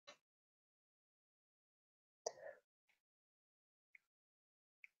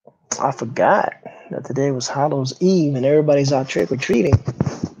I forgot that today was Hallows Eve and everybody's out trick or treating.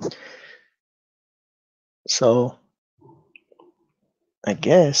 So I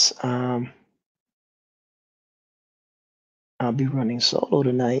guess I'll be running solo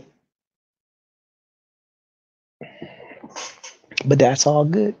tonight, but that's all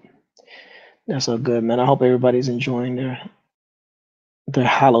good. That's all good, man. I hope everybody's enjoying their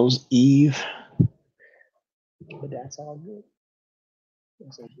Hallows Eve. But that's all good.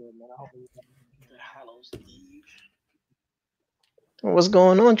 That's all good, man. I hope everybody's enjoying their Hallows Eve. What's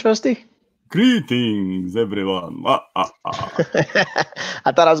going on, Trusty? Greetings, everyone. I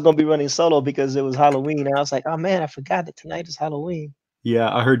thought I was gonna be running solo because it was Halloween. And I was like, oh man, I forgot that tonight is Halloween.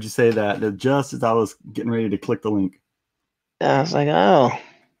 Yeah, I heard you say that just as I was getting ready to click the link. I was like, oh.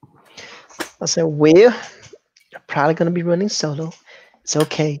 I said, well, you're probably gonna be running solo. It's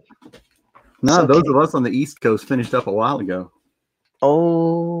okay. No, those of us on the East Coast finished up a while ago.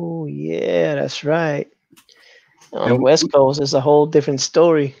 Oh yeah, that's right. On the West Coast, it's a whole different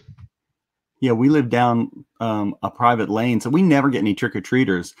story. Yeah, we live down a private lane, so we never get any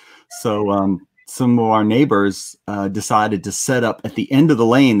trick-or-treaters. So some of our neighbors decided to set up at the end of the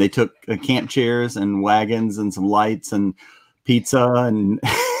lane. They took camp chairs and wagons and some lights and pizza and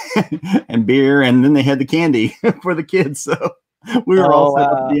and beer, and then they had the candy for the kids. So we were all set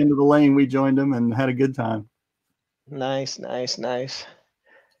up at the end of the lane. We joined them and had a good time. Nice.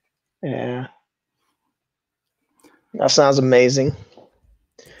 Yeah. That sounds amazing.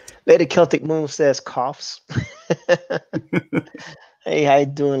 Lady Celtic Moon says coughs. Hey, how you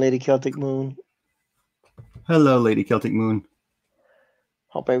doing, Lady Celtic Moon? Hello, Lady Celtic Moon.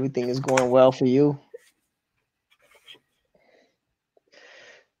 Hope everything is going well for you.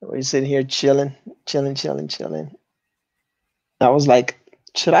 We're sitting here chilling. I was like,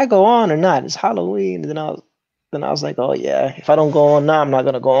 should I go on or not? It's Halloween. And then I was like, oh yeah, if I don't go on now, I'm not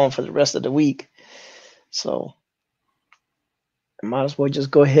gonna go on for the rest of the week. So I might as well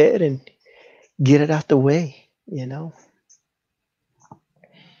just go ahead and get it out the way, you know. I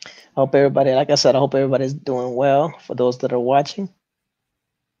hope everybody, like I said, I hope everybody's doing well. For those that are watching,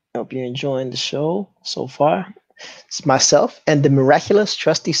 I hope you're enjoying the show so far. It's myself and the miraculous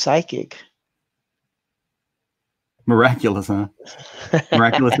Trusty Psychic. Miraculous, huh?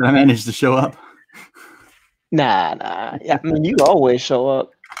 Miraculous that I managed to show up. Nah. Yeah, I mean, you always show up.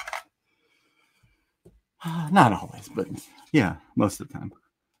 Not always, but yeah, most of the time.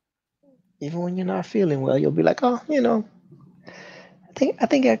 Even when you're not feeling well, you'll be like, oh, you know, I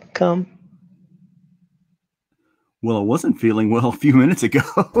think I can come. Well, I wasn't feeling well a few minutes ago.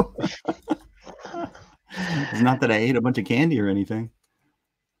 It's not that I ate a bunch of candy or anything.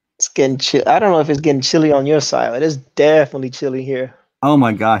 It's getting chill. I don't know if it's getting chilly on your side, but it's definitely chilly here. Oh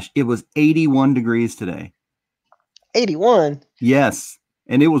my gosh, it was 81 degrees today. 81? Yes,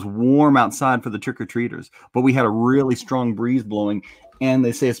 and it was warm outside for the trick-or-treaters, but we had a really strong breeze blowing, and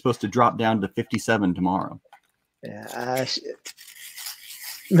they say it's supposed to drop down to 57 tomorrow. Yeah,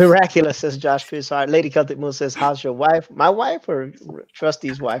 miraculous, says Josh Chris. Lady Celtic Moon says, how's your wife? My wife or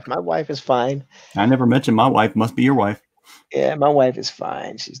Trusty's wife? My wife is fine. I never mentioned my wife. Must be your wife. Yeah, my wife is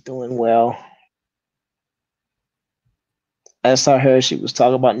fine. She's doing well. I saw her. She was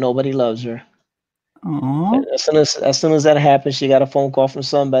talking about nobody loves her. Aww. As soon as that happened, she got a phone call from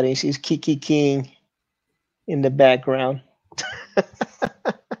somebody. She's King in the background.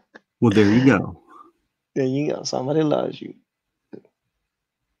 Well, there you go. There you go. Somebody loves you.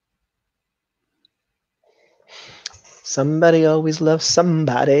 Somebody always loves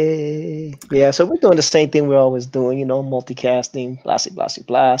somebody. Yeah, so we're doing the same thing we're always doing, you know, multicasting,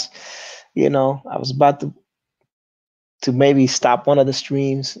 blah. You know, I was about to maybe stop one of the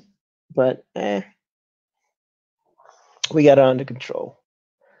streams, but we got it under control.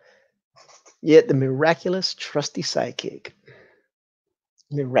 Yet the miraculous Trusty Psychic.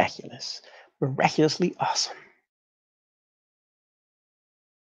 Miraculously awesome.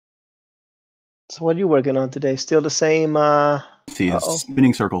 So what are you working on today? Still the same? See,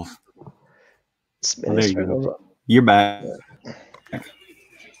 spinning circles. Spinning circles. You're back.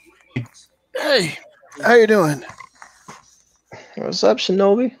 Hey, how you doing? What's up,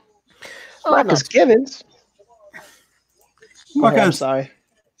 Shinobi? Marcus Givens. Marcus. I'm sorry.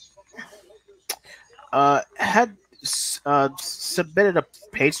 Had submitted a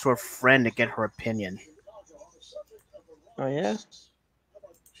page to a friend to get her opinion. Oh yeah.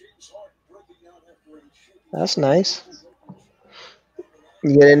 That's nice.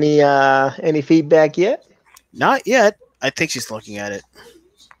 You get any feedback yet? Not yet. I think she's looking at it.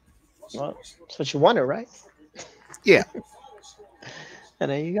 Well, that's what you wanted, right? Yeah.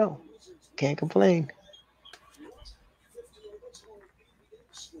 And there you go. Can't complain.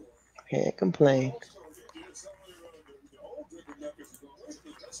 Can't complain.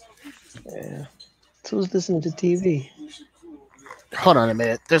 Yeah. Who's listening to TV? Hold on a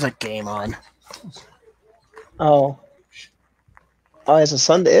minute. There's a game on. Oh. Oh, it's a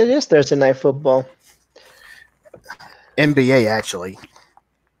Sunday. It is Thursday night football. NBA, actually.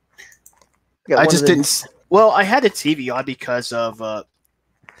 Got I one just of the- didn't. Well, I had the TV on because of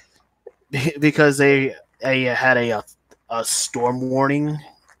because they had a storm warning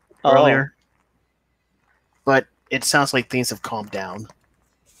earlier, but it sounds like things have calmed down.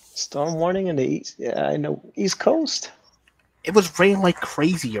 Storm warning in the east. Yeah, I know. East Coast. It was raining like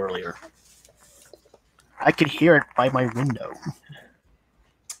crazy earlier. I could hear it by my window.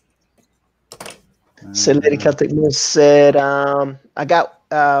 So Lady Celtic Moon said, I got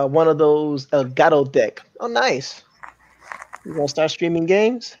one of those Elgato deck. Oh, nice. You gonna start streaming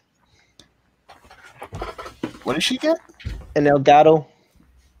games? What did she get? An Elgato.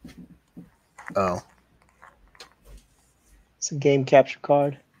 Oh. It's a game capture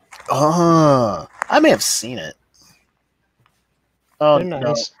card. Oh, I may have seen it. Oh, They're no,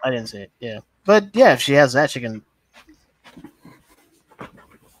 nice. I didn't see it. Yeah. But yeah, if she has that, she can.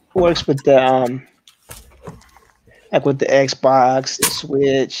 Works with the like with the Xbox, the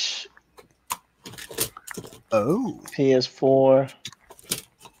Switch, Oh. PS4.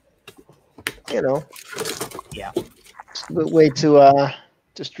 You know. Yeah. It's a good way to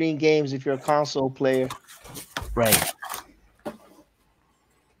stream games if you're a console player. Right.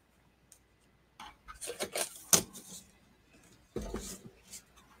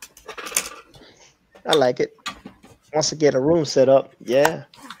 I like it. Once I get a room set up, yeah.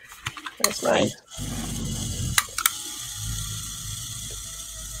 That's nice.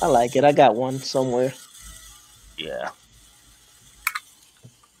 I like it. I got one somewhere. Yeah.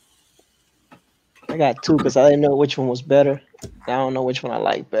 I got two because I didn't know which one was better. I don't know which one I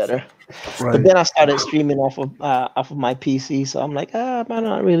like better. Right. But then I started streaming off of my PC, so I'm like, I might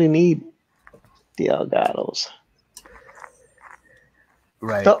not really need the Elgatos.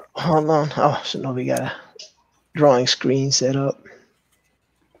 Right. Oh, hold on. Oh, so no, we got a drawing screen set up.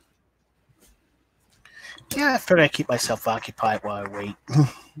 Yeah, I figured I'd keep myself occupied while I wait.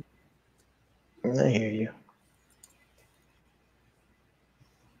 I hear you.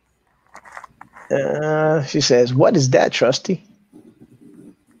 She says, "What is that, Trusty?"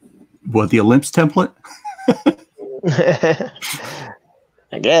 What, the Olymps template?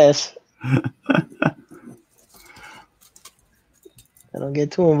 I guess. I don't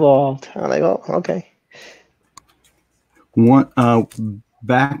get too involved. I'm like, oh, okay.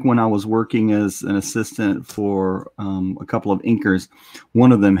 Back when I was working as an assistant for a couple of inkers,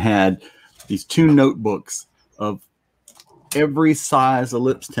 one of them had these two notebooks of every size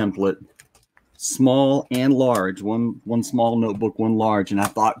ellipse template, small and large. One small notebook, one large, and I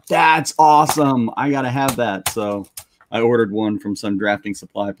thought, that's awesome. I gotta have that. So I ordered one from some drafting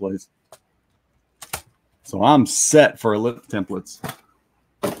supply place. So I'm set for ellipse templates.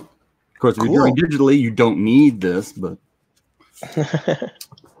 Of course, if you're doing digitally, you don't need this, but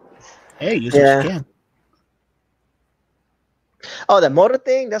Hey, use what you can. Oh, that motor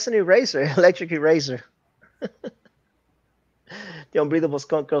thing? That's an eraser, electric eraser. The Unbreathable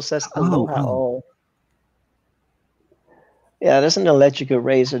Skunk Girl says, aloha. Oh. Yeah, that's an electric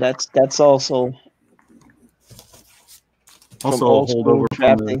eraser. That's also a holdover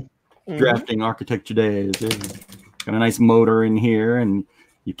from the drafting architecture days. Yeah. Got a nice motor in here, and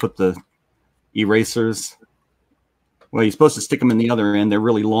you put the erasers. Well, you're supposed to stick them in the other end. They're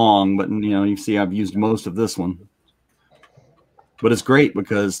really long, but you see I've used most of this one. But it's great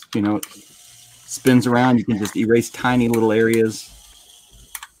because it spins around. You can just erase tiny little areas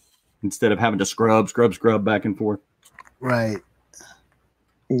instead of having to scrub back and forth. Right.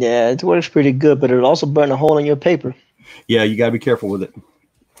 Yeah, it works pretty good, but it'll also burn a hole in your paper. Yeah, you gotta be careful with it.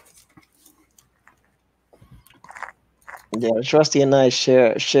 Yeah, Trusty and I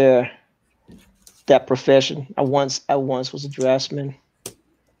share that profession. I once was a draftsman.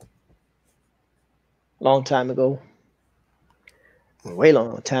 Long time ago. Way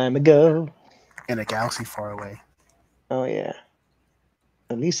long time ago. In a galaxy far away. Oh yeah.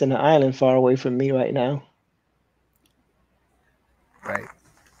 At least in an island far away from me right now. Right.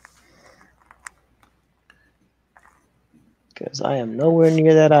 Because I am nowhere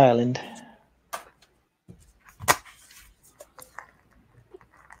near that island.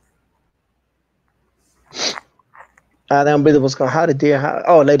 The Unbreathable Skunk. How the dear?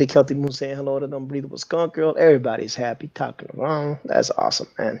 Oh, Lady Celtic Moon saying hello to the Unbreathable Skunk Girl. Everybody's happy talking around. That's awesome,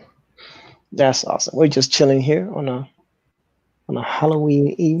 man. That's awesome. We're just chilling here on a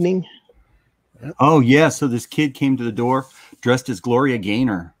Halloween evening. Oh yeah, so this kid came to the door dressed as Gloria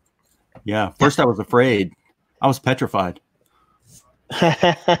Gaynor. Yeah. First, I was afraid. I was petrified.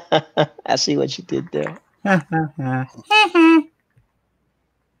 I see what you did there.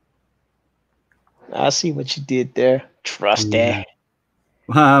 I see what you did there. Trust Yeah. it.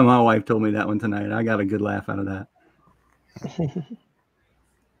 My wife told me that one tonight. I got a good laugh out of that.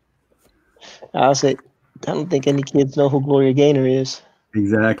 I'll say, I don't think any kids know who Gloria Gaynor is.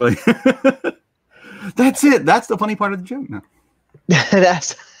 Exactly. That's it. That's the funny part of the joke now.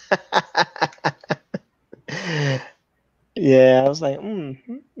 That's yeah. I was like,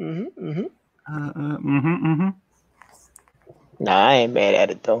 Nah, I ain't mad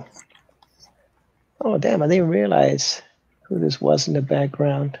at it though. Oh damn! I didn't realize who this was in the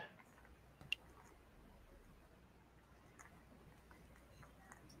background.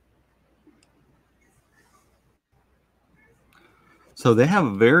 So they have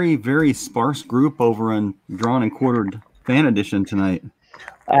a very, very sparse group over in Drawn and Quartered Fan Edition tonight.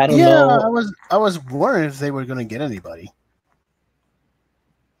 I don't know. I was worried if they were going to get anybody.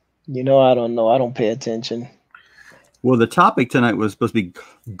 You know, I don't know. I don't pay attention. Well, the topic tonight was supposed to be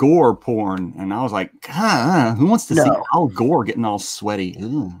gore porn, and I was like, who wants to see Al Gore getting all sweaty?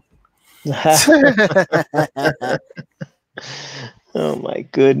 Oh my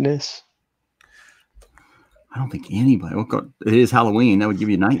goodness. I don't think anybody. Well, it is Halloween. That would give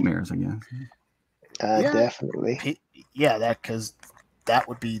you nightmares, I guess. Definitely. Yeah, because that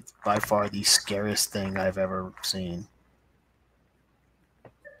would be by far the scariest thing I've ever seen.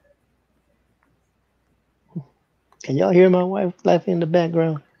 Can y'all hear my wife laughing in the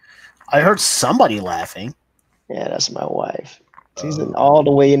background? I heard somebody laughing. Yeah, that's my wife. She's all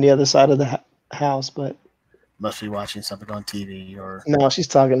the way in the other side of the house, but must be watching something on TV or no, she's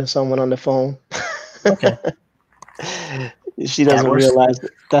talking to someone on the phone. Okay. She doesn't realize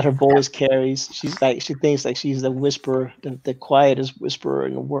that her voice carries. She thinks like she's the whisperer, the quietest whisperer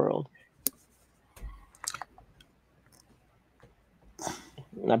in the world.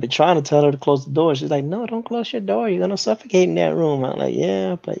 And I've been trying to tell her to close the door. She's like, no, don't close your door. You're going to suffocate in that room. I'm like,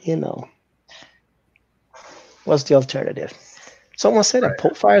 yeah, but you know. What's the alternative? Someone said that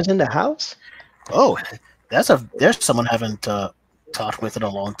Pope Fire's in the house? Oh, there's someone I haven't talked with in a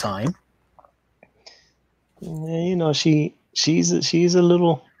long time. Yeah, you know, she's a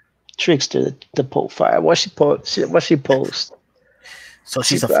little trickster, the Pope Fire. What she posts. So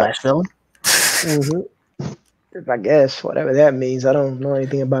she's a Flash villain? Mm-hmm. I guess, whatever that means. I don't know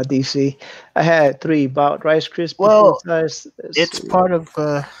anything about DC. I had 3 about Rice Krispies. Well, it's part of...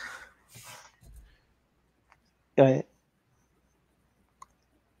 Go ahead.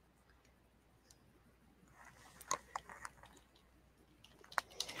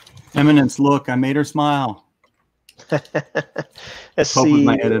 Eminence, look, I made her smile. Let's Pope see. was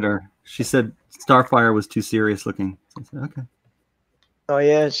my editor. She said Starfire was too serious looking. So I said, okay. Oh,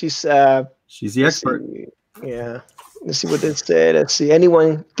 yeah, she's the expert. See. Yeah. Let's see what they said. Let's see.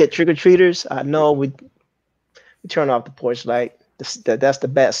 Anyone get trick-or-treaters? I know we turn off the porch light. That's the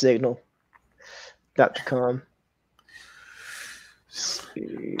bat signal. Not to come.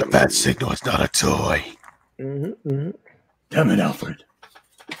 The bat signal is not a toy. Damn it, Alfred.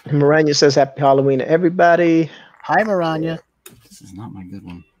 Maranya says happy Halloween to everybody. Hi, Maranya. This is not my good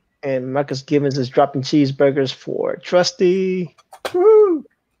one. And Marcus Gibbons is dropping cheeseburgers for Trusty. Woo!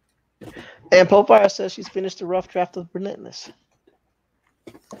 And Pope Fire says she's finished the rough draft of Relentless.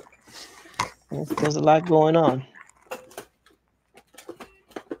 There's a lot going on.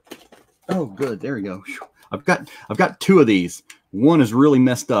 Oh, good. There we go. I've got 2 of these. One is really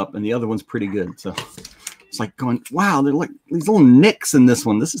messed up, and the other one's pretty good. So it's like going, wow, they're like these little nicks in this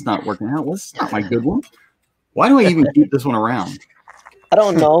one. This is not working out. Well, this is not my good one. Why do I even keep this one around? I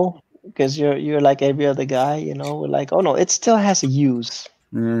don't know, because you're like every other guy, you know. We're like, oh no, it still has a use.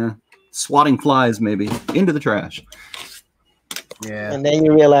 Yeah. Swatting flies, maybe into the trash. Yeah. And then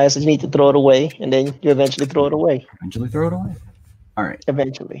you realize that you need to throw it away, and then you eventually throw it away. Eventually throw it away. All right.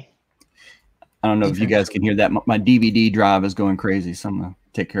 Eventually. I don't know if you guys can hear that. My DVD drive is going crazy, so I'm gonna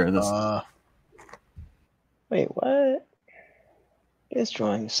take care of this. Wait, what? This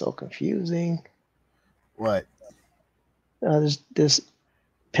drawing is so confusing. What? There's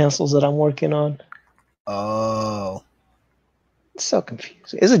pencils that I'm working on. Oh. It's so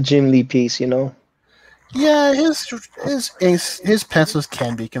confusing. It's a Jim Lee piece, you know. Yeah, his pencils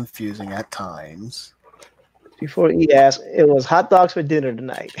can be confusing at times. Before he asked, it was hot dogs for dinner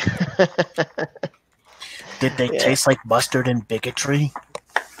tonight. Did they taste like mustard and bigotry?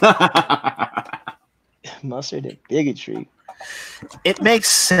 Mustard and bigotry. It makes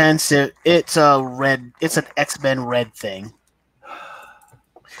sense. It's an X-Men red thing.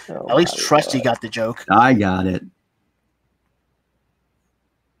 Oh, at least Trusty got the joke. I got it.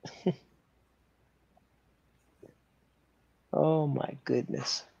 Oh my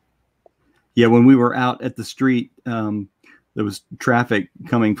goodness. Yeah, when we were out at the street, there was traffic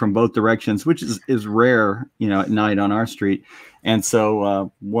coming from both directions, which is rare, at night on our street. And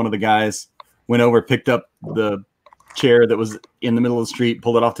so one of the guys went over, picked up the chair that was in the middle of the street,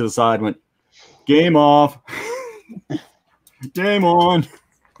 pulled it off to the side, went, "Game off." Game on.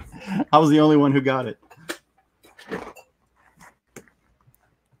 I was the only one who got it.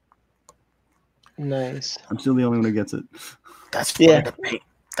 Nice. I'm still the only one who gets it.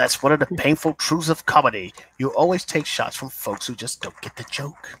 That's one of the painful truths of comedy. You always take shots from folks who just don't get the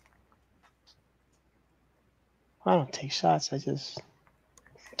joke. I don't take shots. I just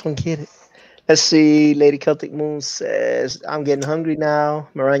don't get it. Let's see. Lady Celtic Moon says, "I'm getting hungry now."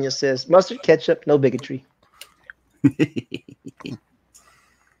 Maranya says, "Mustard, ketchup, no bigotry."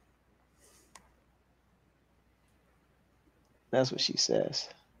 That's what she says.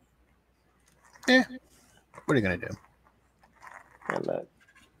 Yeah. What are you gonna do? And look,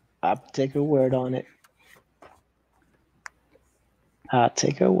 I'll take her word on it. I'll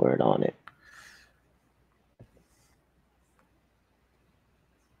take her word on it.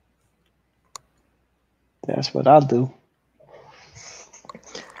 That's what I'll do.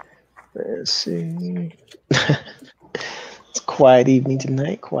 Let's see. It's quiet evening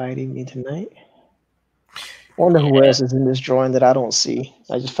tonight. Quiet evening tonight. I wonder who else is in this drawing that I don't see.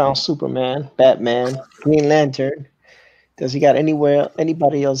 I just found Superman, Batman, Green Lantern. Does he got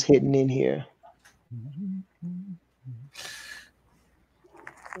anybody else hidden in here?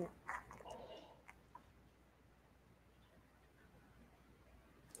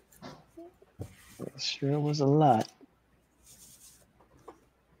 It sure was a lot.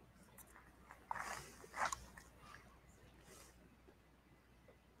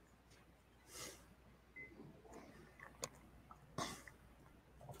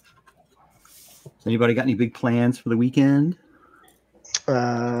 Anybody got any big plans for the weekend?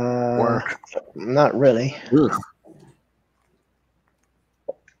 Work. Not really. Ugh.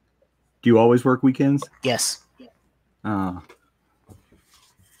 Do you always work weekends? Yes. Oh.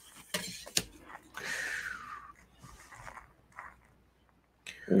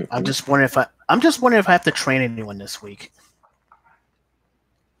 I'm just wondering if I have to train anyone this week.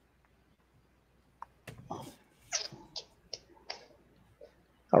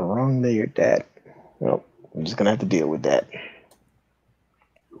 A wrong day, your dad. Well, I'm just gonna have to deal with that.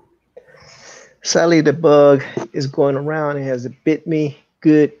 Sally the bug is going around and has bit me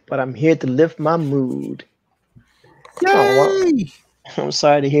good, but I'm here to lift my mood. Yay! Oh, well, I'm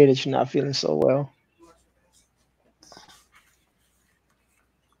sorry to hear that you're not feeling so well.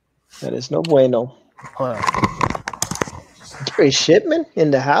 That is no bueno. Hold on. Gary Shipman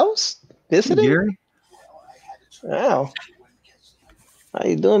in the house visiting? Gary? Wow. How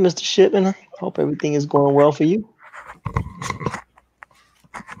you doing, Mr. Shipman? Hope everything is going well for you.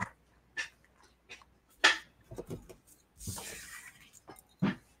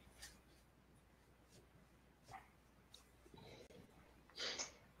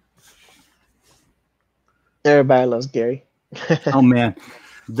 Everybody loves Gary. Oh man,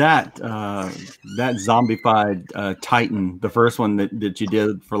 that zombified Titan, the first one that you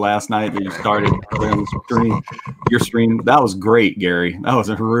did for last night that you started on the stream, your stream, that was great, Gary. That was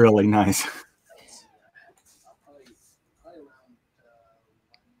really nice.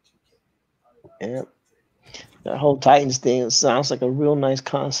 Yeah, that whole Titans thing sounds like a real nice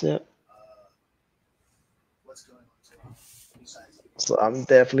concept. So I'm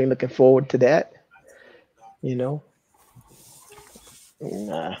definitely looking forward to that. You know,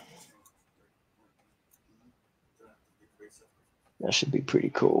 that should be pretty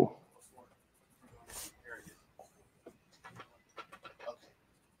cool.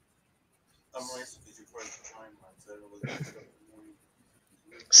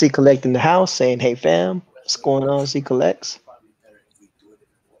 C Collect in the house saying, "Hey fam, what's going on?" C Collects.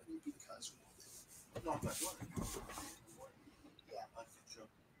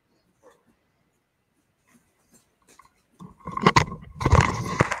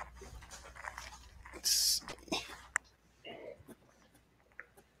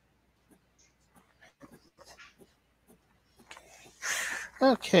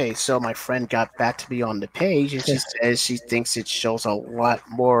 Okay, so my friend got back to me on the page, and she says she thinks it shows a lot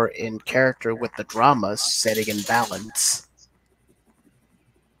more in character with the drama setting and balance.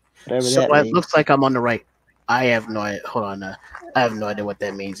 Whatever So that it means. looks like I'm on the right. I have no idea. Hold on. I have no idea what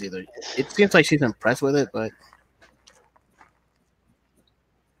that means either. It seems like she's impressed with it, but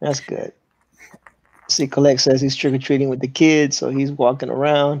That's good. C Collect says he's trick or treating with the kids, so he's walking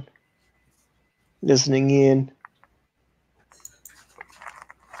around, listening in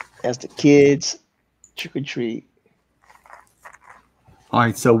as the kids trick or treat. All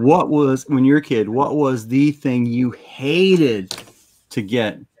right. So what was, when you were a kid, what was the thing you hated to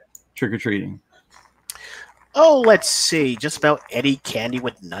get trick-or-treating? Oh, let's see. Just about any candy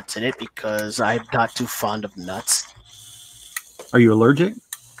with nuts in it because I'm not too fond of nuts. Are you allergic?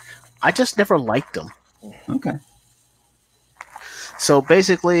 I just never liked them. Okay. So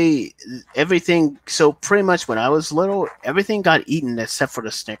basically, everything. So pretty much when I was little, everything got eaten except for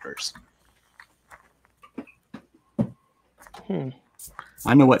the Snickers.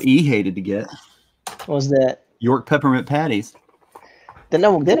 I know what E hated to get. What was that? York peppermint patties. They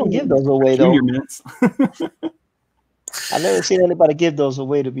don't give those away though. Junior mints. I never seen anybody give those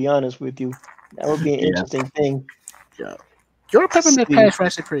away. To be honest with you, that would be an Yeah. interesting thing. Yeah. Your peppermint patties are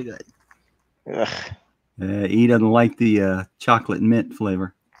actually pretty good. Ugh. E doesn't like the chocolate mint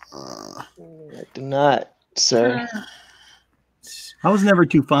flavor. I do not, sir. I was never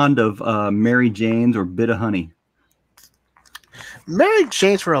too fond of Mary Jane's or Bit of Honey. Mary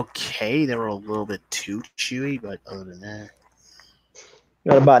Jane's were okay. They were a little bit too chewy, but other than that.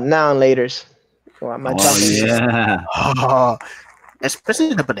 What about now and laters? Or am I talking? Yeah. Oh,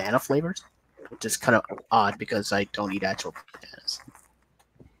 especially the banana flavors, which is kind of odd because I don't eat actual bananas.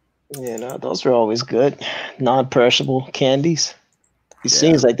 Yeah, no, those were always good. Non-perishable candies. It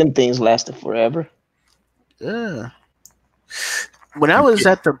seems like them things lasted forever. Yeah. When I was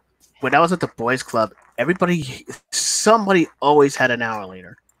at the boys' club, somebody always had an hour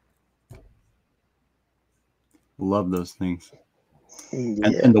later. Love those things. Yeah.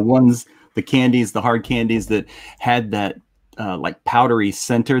 And the candies, the hard candies that had that like powdery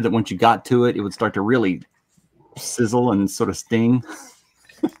center that once you got to it, it would start to really sizzle and sort of sting.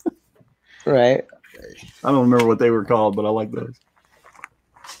 Right. I don't remember what they were called, but I like those.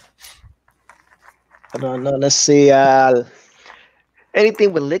 I don't know. Let's see.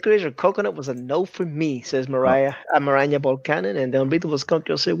 Anything with licorice or coconut was a no for me, says Mariah Volcanen. And the Unbeatable Skunk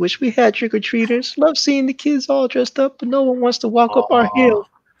Girl said, wish we had trick-or-treaters. Love seeing the kids all dressed up, but no one wants to walk up our hill.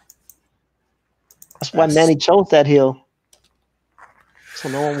 That's why Nanny chose that hill. So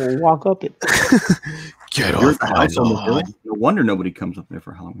no one will walk up it. Get off my lawn. No wonder nobody comes up there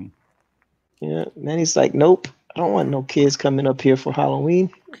for Halloween. Yeah, Nanny's like, nope. I don't want no kids coming up here for Halloween.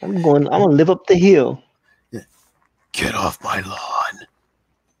 I'm gonna live up the hill. Get off my lawn.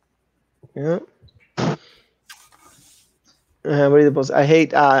 Yeah. I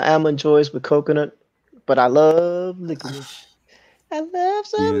hate almond joys with coconut, but I love licorice. I love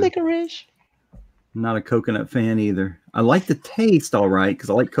some licorice. Not a coconut fan either. I like the taste all right because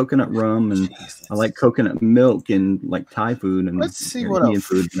I like coconut rum and I like coconut milk and like Thai food and Let's see what Indian else.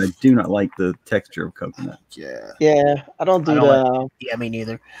 food. But I do not like the texture of coconut. Yeah, I don't do Yeah, me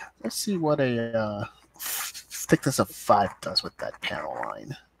neither. Let's see what a thickness of 5 does with that panel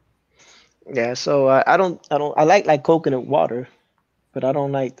line. Yeah, so I like coconut water, but I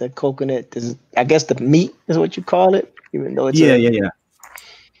don't like the coconut. I guess the meat is what you call it, even though it's Yeah.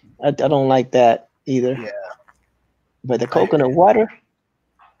 I don't like that either. Yeah. But the coconut water,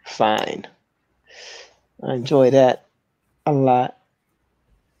 fine. I enjoy that a lot.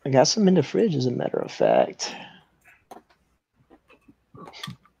 I got some in the fridge, as a matter of fact.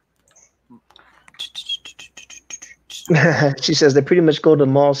 She says they pretty much go to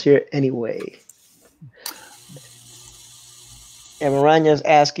the malls here anyway. And Miranya's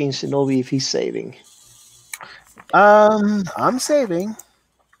asking Shinobi if he's saving. I'm saving.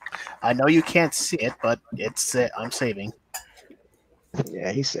 I know you can't see it, but I'm saving.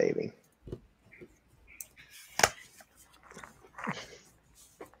 Yeah, he's saving.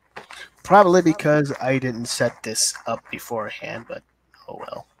 Probably because I didn't set this up beforehand, but oh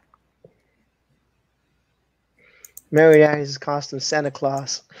well. Mary Agnes' costume, Santa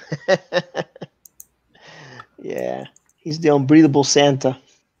Claus. Yeah, he's the unbreathable Santa.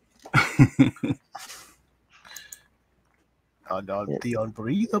 The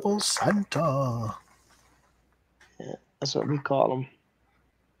unbreathable Santa. Yeah, that's what we call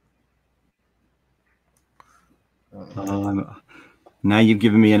him. Now you've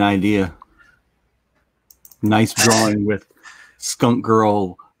given me an idea. Nice drawing with Skunk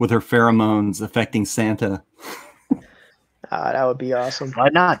Girl with her pheromones affecting Santa. That would be awesome. Why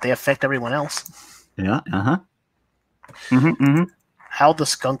not? They affect everyone else. Yeah. How the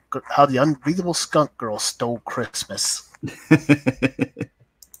unbreathable Skunk Girl stole Christmas.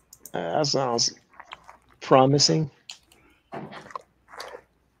 That sounds promising.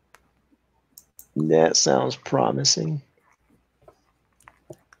 That sounds promising.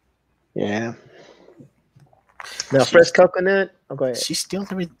 Yeah. Now, fresh coconut. Oh, go ahead. She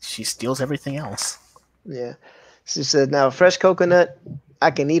steals everything else. Yeah. She said, now, fresh coconut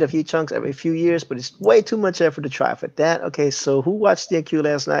I can eat a few chunks every few years, but it's way too much effort to try for that. Okay, so who watched DQ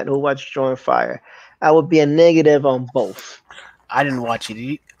last night and who watched Drawing Fire? I would be a negative on both. I didn't watch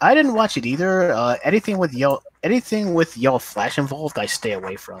it. I didn't watch it either. Anything with yellow flash involved, I stay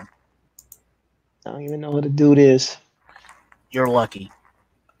away from. I don't even know who the dude is. You're lucky.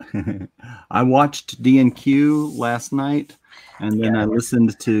 I watched D&Q last night, and then I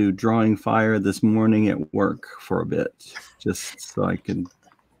listened to Drawing Fire this morning at work for a bit, just so I could,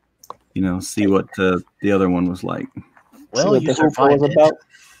 see what the other one was like. Well, you survived it. About?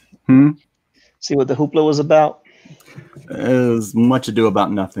 See what the hoopla was about? It was much ado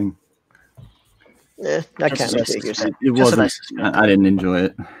about nothing. That kind of figures. It wasn't. I didn't enjoy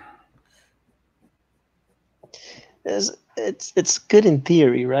it. It's good in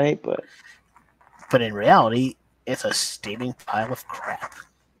theory, right? But in reality, it's a steaming pile of crap.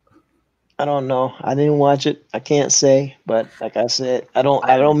 I don't know. I didn't watch it. I can't say, but like I said, I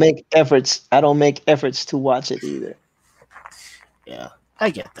don't make efforts. I don't make efforts to watch it either. Yeah, I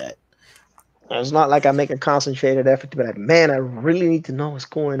get that. It's not like I make a concentrated effort to be like, man, I really need to know what's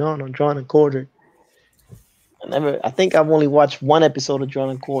going on Drawn and Quartered. I think I've only watched one episode of Drawn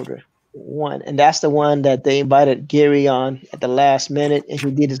and Quartered. One, and that's the one that they invited Gary on at the last minute, and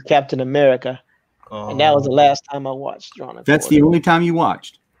he did his Captain America. And that was the last time I watched Drawn and Quartered. That's the only time you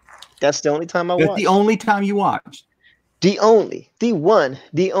watched? That's the only time I watched. That's the only time you watched? The only time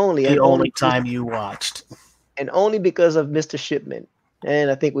you watched. And only because of Mr. Shipman.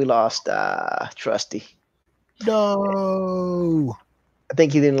 And I think we lost Trusty. No. I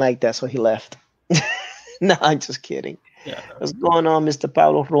think he didn't like that, so he left. No, I'm just kidding. Yeah. What's going on, Mr.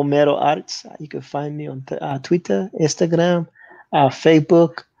 Pablo Romero Arts? You can find me on Twitter, Instagram,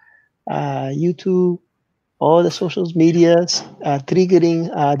 Facebook, YouTube, all the social medias,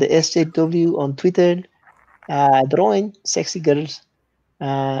 triggering the SJW on Twitter, drawing sexy girls,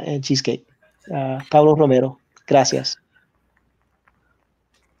 and cheesecake. Pablo Romero, gracias.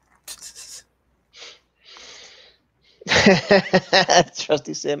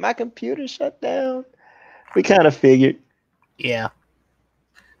 Trusty said, my computer shut down. We kind of figured. Yeah.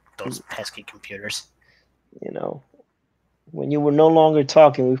 Those pesky computers. When you were no longer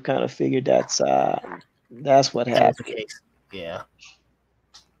talking, we've kind of figured that's what happened. Yeah.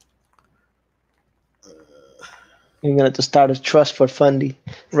 You're gonna have to start a trust for fund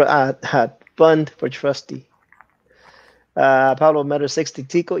for Trusty. Pablo Metter 60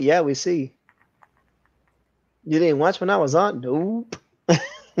 Tico. Yeah, we see. You didn't watch when I was on? Nope.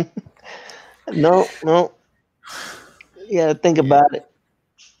 No. You gotta think about it.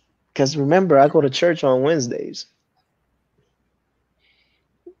 Because remember, I go to church on Wednesdays.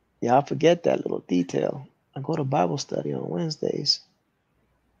 Y'all forget that little detail. I go to Bible study on Wednesdays.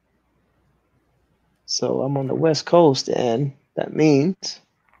 So I'm on the West Coast, and that means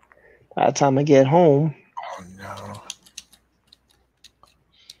by the time I get home. Oh, no.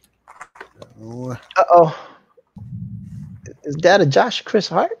 Uh-oh. Is that a Josh Chris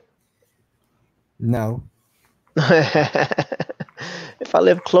Hart? No. If I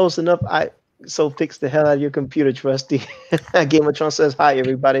live close enough, fix the hell out of your computer, Trusty. Game of Tron says hi,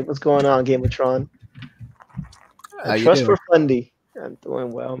 everybody. What's going on, Game of Tron? Trust for Fundy. I'm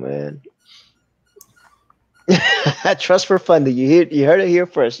doing well, man. Trust for Fundy. You heard it here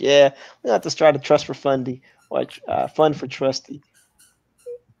first. Yeah, we have to start a Trust for Fundy or Fund for Trusty,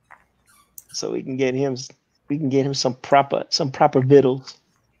 so we can get him some proper vittles.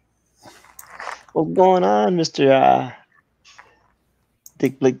 What's going on, Mr.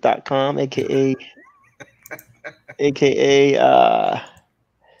 DickBlick.com, aka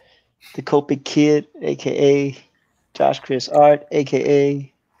the Copic Kid, aka Josh Chris Art,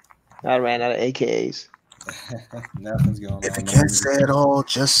 aka I ran out of AKAs. Nothing's going on. If you can't say it all,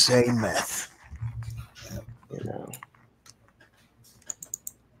 just say meth.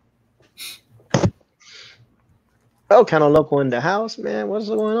 Oh, kind of local in the house, man. What's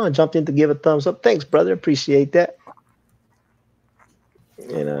going on? Jumped in to give a thumbs up. Thanks, brother. Appreciate that.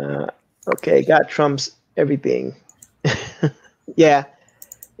 And okay, got Trump's everything. yeah,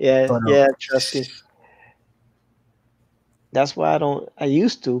 Trusty. That's why I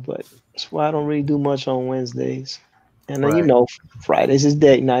used to, but that's why I don't really do much on Wednesdays. And then, Fridays is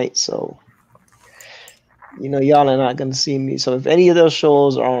date night, so y'all are not gonna see me. So if any of those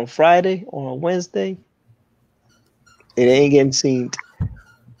shows are on Friday or on Wednesday, it ain't getting seen.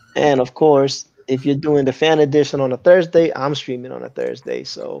 And of course, if you're doing the fan edition on a Thursday, I'm streaming on a Thursday.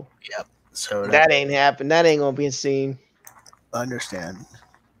 So yep. So that ain't happening. That ain't gonna be seen. Understand.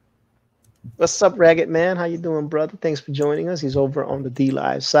 What's up, Ragged Man? How you doing, brother? Thanks for joining us. He's over on the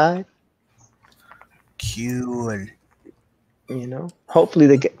DLive side. Cool. You know, hopefully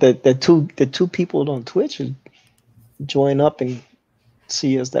the two people on Twitch will join up and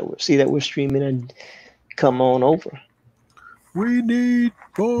see that we're streaming and come on over. We need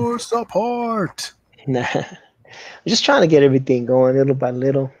more support. Nah, I'm just trying to get everything going little by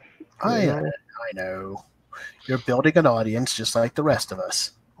little. I know. You're building an audience just like the rest of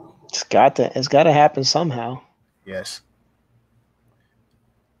us. It's got to happen somehow. Yes.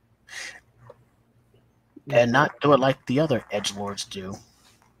 And not do it like the other edgelords do.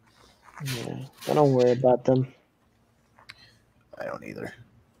 Yeah, I don't worry about them. I don't either.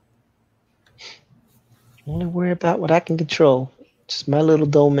 I only worry about what I can control. Just my little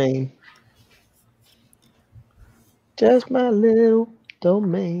domain. Just my little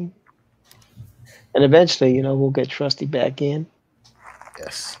domain. And eventually, we'll get Trusty back in.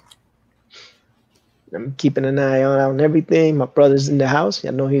 Yes. I'm keeping an eye on everything. My brother's in the house. I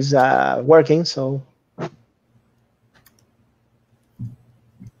know he's working, so.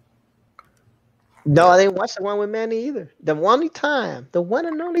 No, I didn't watch the one with Manny either. The one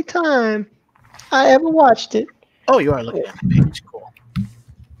and only time I ever watched it. Oh, you are looking at the page. Cool.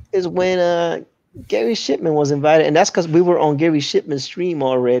 Is when Gary Shipman was invited, and that's because we were on Gary Shipman's stream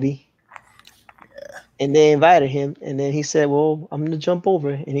already. Yeah. And they invited him, and then he said, "Well, I'm gonna jump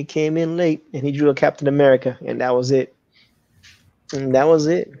over," and he came in late, and he drew a Captain America, and that was it. And that was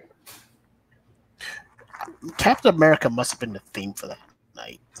it. Captain America must have been the theme for that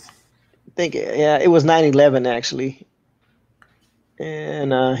night. I think, yeah, it was 9/11 actually,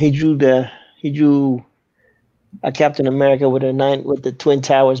 and he drew a Captain America with the Twin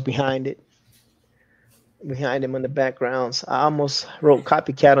Towers behind him on the backgrounds. I almost wrote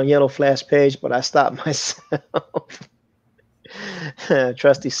copycat on yellow flash page, but I stopped myself.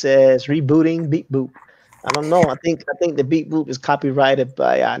 Trusty says rebooting Beat Boop. I don't know. I think the Beat Boop is copyrighted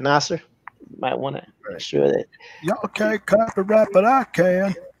by Nasser. You might want to make sure that Y'all can't copyright, but I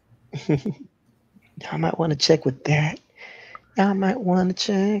can. I might want to check with that. I might want to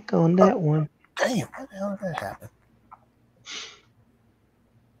check on that one. Damn, what the hell did that happen?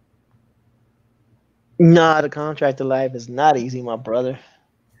 Nah, the contractor life is not easy, my brother.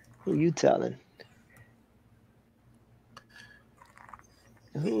 Who you telling?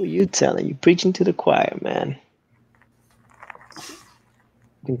 Who are you telling? You preaching to the choir, man.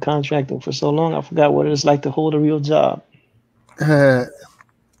 Been contracting for so long, I forgot what it's like to hold a real job.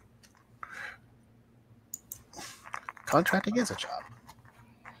 Contracting is a job.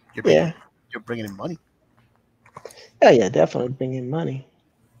 You're bringing in money. Yeah, definitely bringing money.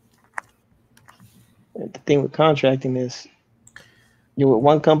 And the thing with contracting is you're with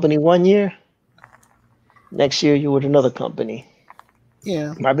one company 1 year, next year you're with another company.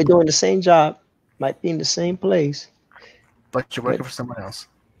 Yeah. Might be doing the same job, might be in the same place. But you're working for someone else.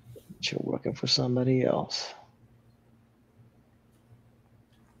 You're working for somebody else.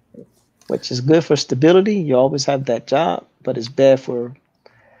 Which is good for stability. You always have that job, but it's bad for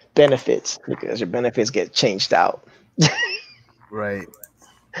benefits because your benefits get changed out. Right.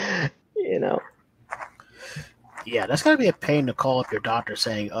 Yeah, that's gotta be a pain to call up your doctor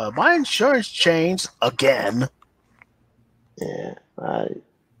saying, my insurance changed again. Yeah.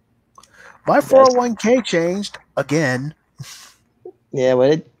 My 401k changed again. Yeah,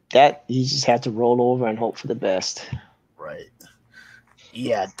 but that you just have to roll over and hope for the best. Right.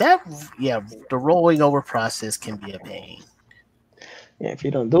 Yeah, the rolling over process can be a pain. Yeah, if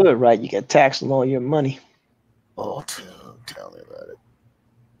you don't do it right, you get taxed on all your money. Oh, tell me about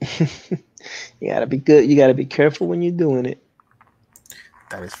it. You gotta be good. You gotta be careful when you're doing it.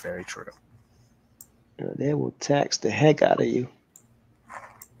 That is very true. They will tax the heck out of you.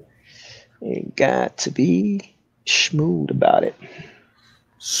 You got to be smooth about it.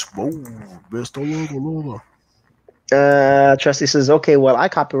 Smooth, Mr. Lava. Trustee says, okay, well, I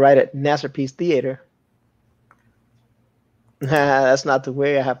copyrighted Masterpiece Theater. That's not the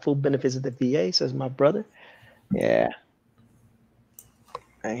way. I have full benefits of the VA, says my brother. Yeah.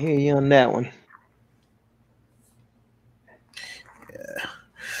 I hear you on that one. Yeah.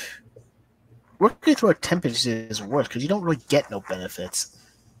 Working through a temp agency is worse because you don't really get no benefits.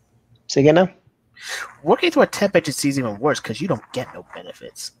 Say again now? Working through a temp agency is even worse because you don't get no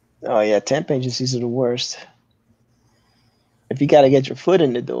benefits. Oh, yeah, temp agencies are the worst. If you got to get your foot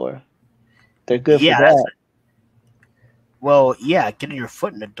in the door, they're good for that. Well, yeah, getting your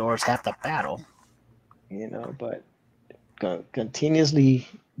foot in the door is half the battle. But continuously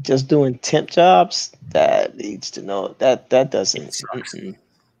just doing temp jobs, that needs to know that doesn't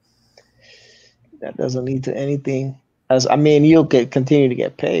that doesn't lead to anything. You'll continue to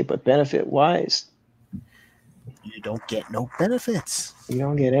get paid, but benefit wise, you don't get no benefits. You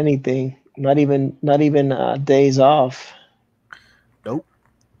don't get anything. Not even days off.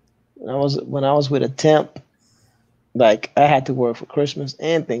 when I was with a temp, like I had to work for Christmas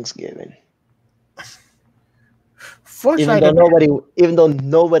and Thanksgiving. Fortunately, Even though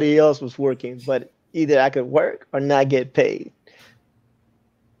nobody else was working, but either I could work or not get paid.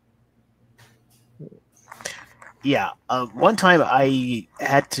 yeah. One time I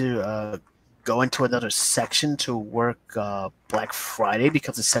had to go into another section to work Black Friday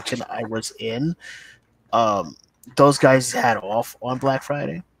because the section I was in, those guys had off on Black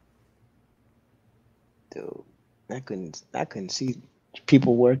Friday. Dude, I couldn't see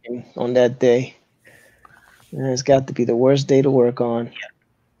people working on that day. Man, it's got to be the worst day to work on.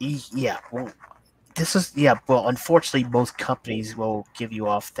 Yeah. Well, Well, unfortunately, most companies will give you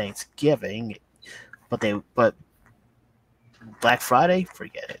off Thanksgiving, but Black Friday,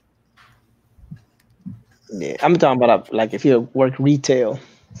 forget it. Yeah, I'm talking about like if you work retail.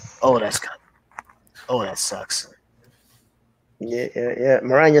 Oh, that sucks. Yeah.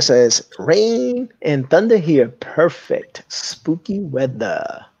 Maranya says rain and thunder here, perfect, spooky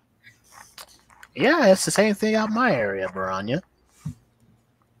weather. Yeah, it's the same thing out in my area, Baranya.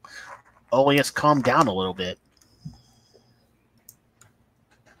 Only it's calmed down a little bit.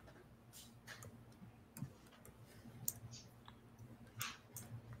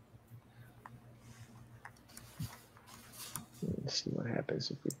 Let's see what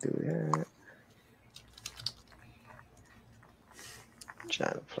happens if we do that.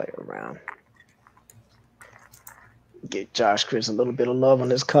 Trying to play around. Get Josh Chris a little bit of love on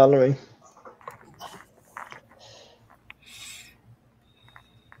his coloring.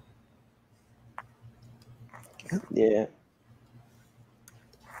 Yeah.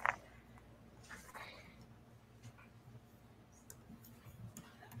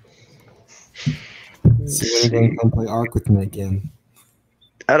 So when are you going to come play Ark with me again?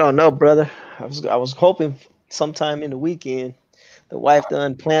 I don't know, brother. I was hoping sometime in the weekend. The wife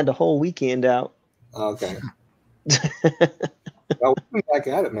done planned the whole weekend out. Okay. Well, we've been back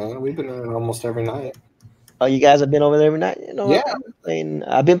at it, man. We've been in it almost every night. Oh, you guys have been over there every night? You know, Yeah.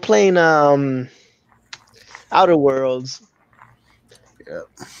 I've been playing Outer Worlds. Yeah.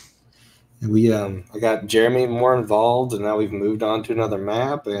 We I got Jeremy more involved, and now we've moved on to another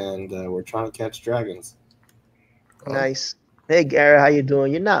map, and we're trying to catch dragons. Nice. Hey, Gary, how you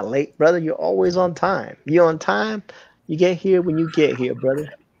doing? You're not late, brother. You're always on time. You're on time. You get here when you get here, brother.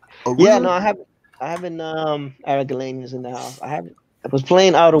 Oh, Yeah, really? no, I haven't Aragalanians in the house. I was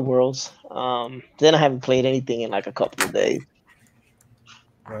playing Outer Worlds. Then I haven't played anything in like a couple of days.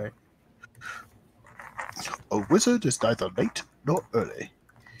 Right. A wizard is neither late nor early.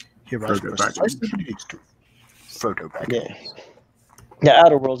 He arrives precisely when he needs to. Photo back. Yeah. Yeah,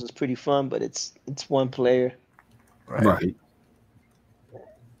 Outer Worlds is pretty fun, but it's one player. Right.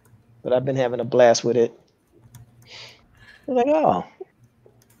 But I've been having a blast with it. I'm like, oh.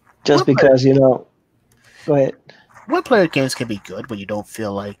 Just because, you know. Go ahead. One-player games can be good when you don't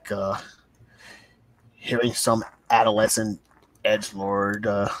feel like hearing some adolescent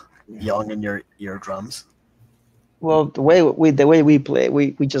edgelord yelling in your eardrums. Well, the way we play,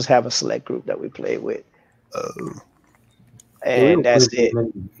 we just have a select group that we play with. Oh. And that's it.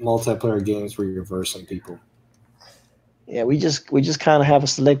 Multiplayer games where you're versing people. Yeah, we just kind of have a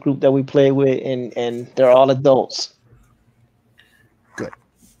select group that we play with, and they're all adults. Good.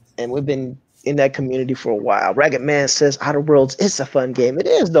 And we've been in that community for a while. Ragged Man says Outer Worlds is a fun game. It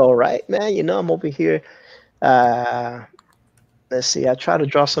is though, right, man? You know, I'm over here. Let's see. I try to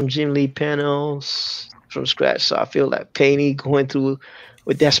draw some Jim Lee panels from scratch, so I feel like painty going through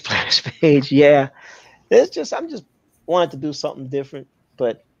with that splash page. Yeah, I'm just wanting to do something different,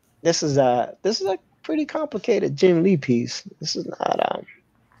 but this is a pretty complicated Jim Lee piece. This is not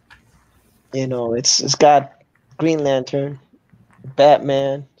it's got Green Lantern,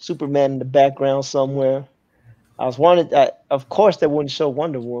 Batman, Superman in the background somewhere. I was wanted that, of course, they wouldn't show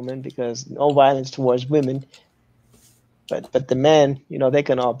Wonder Woman because no violence towards women. But the men, they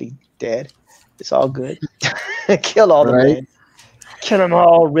can all be dead. It's all good. Kill all the men. Kill them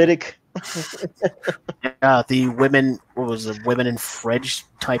all, Riddick. Yeah, the women. What was the women in fridge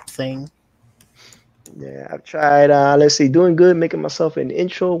type thing? Yeah, I've tried. Let's see, doing good, making myself an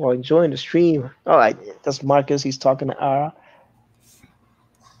intro while enjoying the stream. All right, that's Marcus. He's talking to Ara.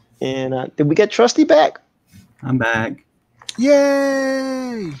 And did we get Trusty back? I'm back.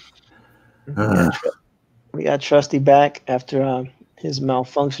 Yay! We got Trusty back after his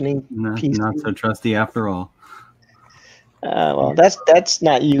malfunctioning PC. Not so trusty after all. Well, that's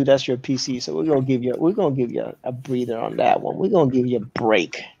not you. That's your PC. So we're gonna give you a breather on that one. We're gonna give you a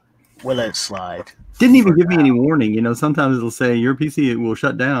break. We'll let it slide. Didn't even give me any warning. Sometimes it'll say your PC will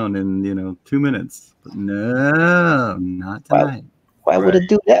shut down in 2 minutes. But no, not tonight. Why would it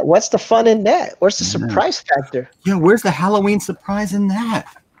do that? What's the fun in that? Where's the surprise factor? Yeah, where's the Halloween surprise in that?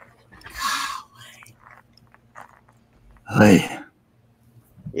 Hey.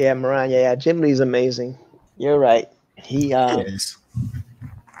 Yeah, Moran. Yeah, Jim Lee's amazing. You're right. He is.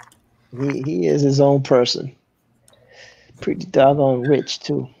 He is his own person. Pretty doggone rich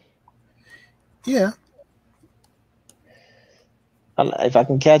too. Yeah. If I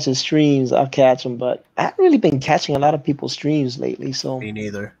can catch his streams, I'll catch them. But I haven't really been catching a lot of people's streams lately. So Me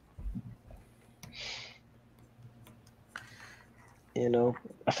neither. You know,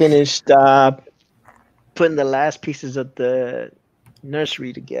 I finished putting the last pieces of the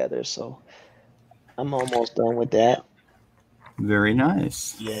nursery together, so I'm almost done with that. Very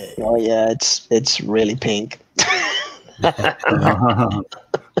nice. Yeah. Oh yeah, it's really pink.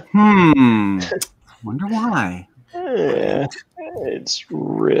 Wonder why. Yeah, it's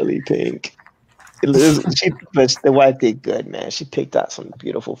really pink. But the wife did good, man. She picked out some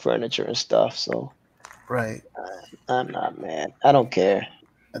beautiful furniture and stuff. So, right. I'm not mad. I don't care.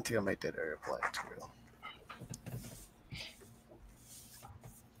 I think I made that area black too.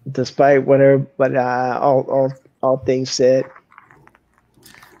 Despite whatever, but all things said,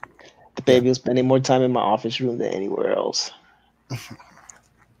 the baby was spending more time in my office room than anywhere else.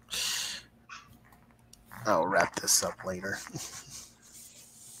 I'll wrap this up later.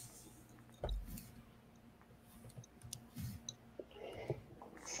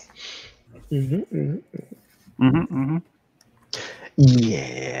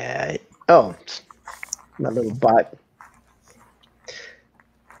 Yeah. Oh, my little bot.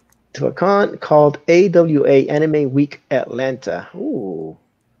 To a con called AWA Anime Week Atlanta. Ooh.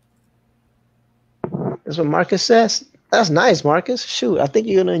 That's what Marcus says. That's nice, Marcus. Shoot, I think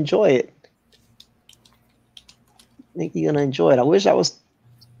you're gonna enjoy it. I wish I was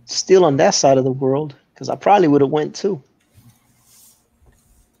still on that side of the world, because I probably would have went too.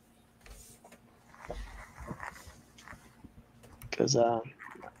 Because I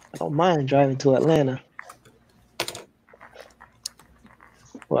don't mind driving to Atlanta.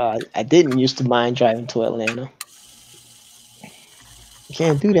 Well, I didn't used to mind driving to Atlanta. You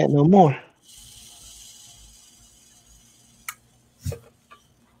can't do that no more.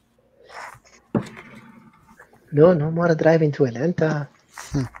 No more driving to Atlanta.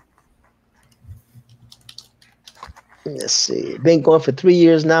 Let's see. Been going for 3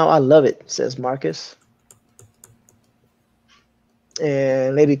 years now. I love it, says Marcus.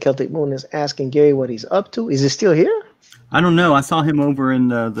 And Lady Celtic Moon is asking Gary what he's up to. Is he still here? I don't know. I saw him over in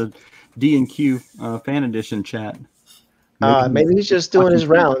the D&Q fan edition chat. Maybe he's just doing his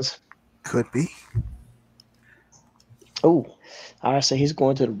rounds. Could be. Oh, I say he's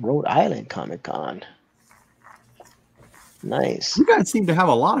going to the Rhode Island Comic Con. Nice. You guys seem to have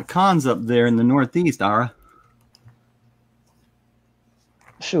a lot of cons up there in the Northeast, Ara.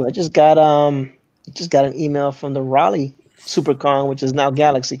 Sure. I just got an email from the Raleigh SuperCon, which is now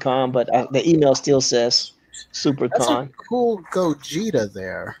GalaxyCon, but the email still says SuperCon. That's a cool Gogeta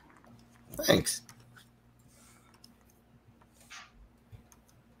there. Thanks.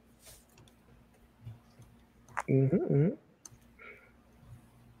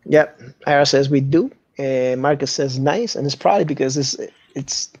 Yep. Ira says we do. And Marcus says nice. And it's probably because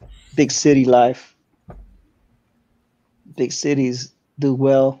it's big city life. Big cities do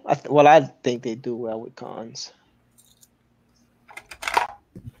well. I think they do well with cons.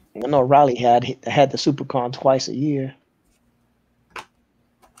 I know Raleigh had the SuperCon twice a year.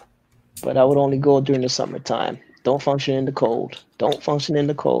 But I would only go during the summertime. Don't function in the cold.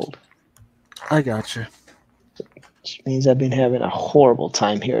 I got you. Which means I've been having a horrible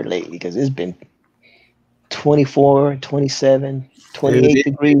time here lately because it's been 24, 27, 28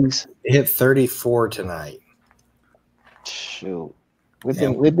 degrees. It hit 34 tonight. Shoot. We've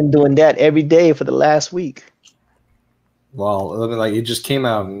been doing that every day for the last week. Well, I mean, like, it just came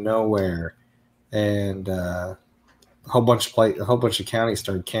out of nowhere, and a whole bunch of counties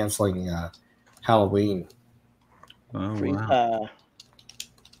started canceling Halloween. Oh, wow.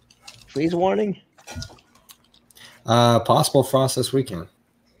 Freeze warning? Possible frost this weekend.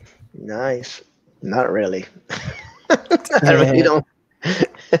 Nice. Not really. I really don't.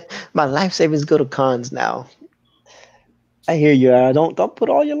 My life savings go to cons now. I hear you. Don't put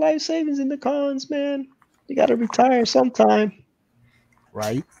all your life savings in the cons, man. You got to retire sometime.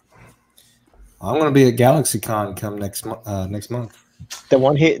 Right. I'm going to be at GalaxyCon come next month. The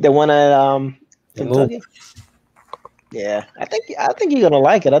one at Kentucky. Yeah, I think you're gonna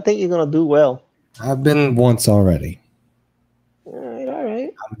like it. I think you're gonna do well. I've been once already. All right.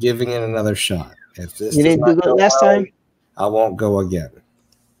 I'm giving it another shot. If this You didn't do good last time, I won't go again.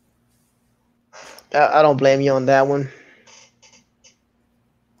 I don't blame you on that one.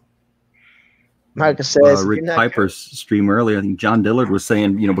 Marcus says, Rick Piper's stream earlier. I think John Dillard was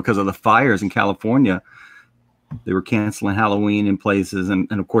saying, because of the fires in California, they were canceling Halloween in places,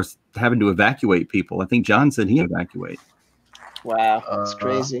 and of course having to evacuate people. I think John said he evacuate. Wow, that's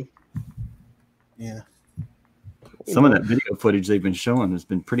crazy. Yeah. Some of that video footage they've been showing has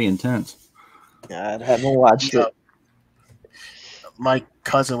been pretty intense. I haven't watched it. My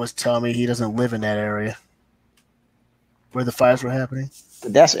cousin was telling me he doesn't live in that area where the fires were happening.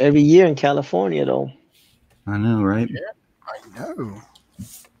 But that's every year in California, though. I know, right? Yeah, I know.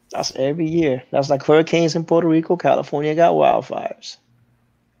 That's every year. That's like hurricanes in Puerto Rico. California got wildfires.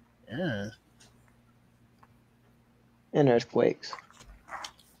 Yeah. And earthquakes.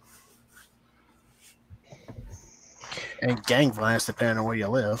 And gang violence, depending on where you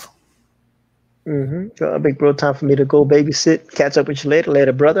live. So, big bro, time for me to go babysit. Catch up with you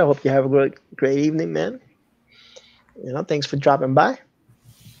later, brother. I hope you have a great evening, man. Thanks for dropping by.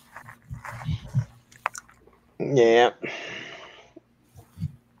 Yeah.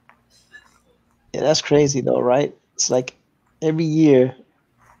 Yeah, that's crazy though, right? It's like every year,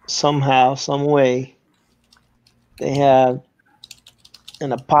 somehow, some way, they have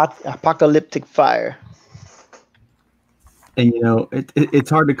an apocalyptic fire. And it's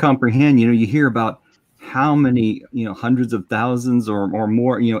hard to comprehend. You hear about how many hundreds of thousands or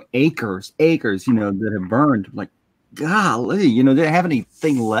more acres that have burned. Like, golly, do they have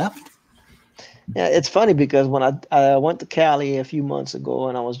anything left? Yeah, it's funny because when I went to Cali a few months ago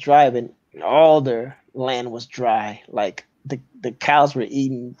and I was driving, all their land was dry. Like the cows were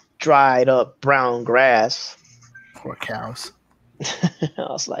eating dried up brown grass. Poor cows. I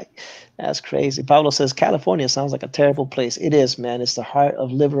was like, that's crazy. Pablo says California sounds like a terrible place. It is, man. It's the heart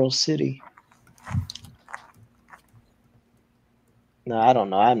of liberal city. No, I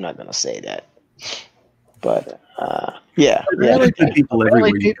don't know. I'm not gonna say that. But yeah. People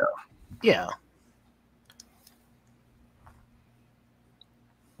everywhere you go. Yeah.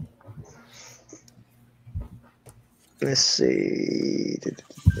 Let's see.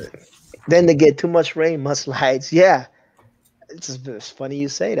 Then they get too much rain, mudslides. Yeah. It's funny you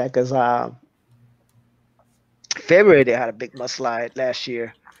say that because February they had a big mudslide last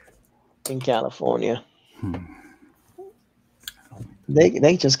year in California.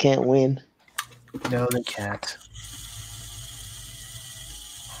 They just can't win. No, they can't.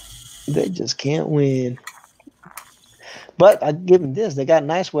 They just can't win. But I give them this: they got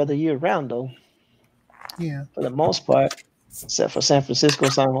nice weather year round, though. Yeah, for the most part, except for San Francisco,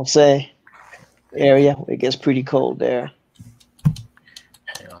 San Jose area, it gets pretty cold there.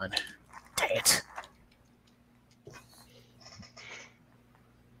 Hang on. Dang it.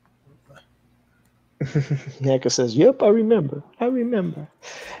 Hacker says, "Yep, I remember.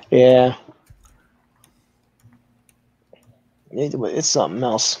 Yeah. It's something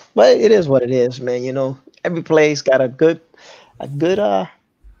else. But it is what it is, man. Every place got a good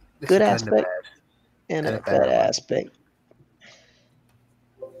aspect and a bad aspect.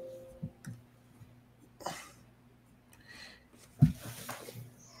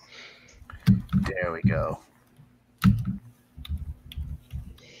 There we go.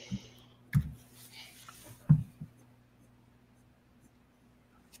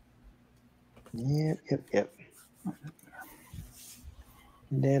 Yep.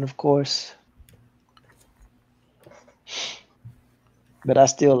 And then, of course, but I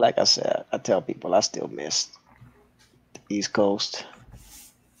still, like I said, I tell people I still miss the East Coast.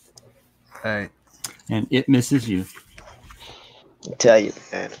 Right. And it misses you. I tell you,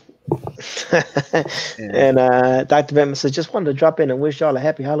 man. And Dr. Venman says, just wanted to drop in and wish y'all a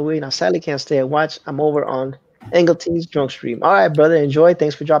happy Halloween. I sadly can't stay and watch. I'm over on Engleton's drunk stream. All right, brother. Enjoy.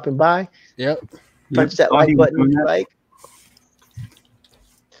 Thanks for dropping by. Yep. Punch that like button if you like.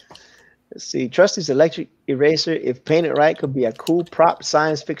 Let's see. Trusty's electric eraser, if painted right, could be a cool prop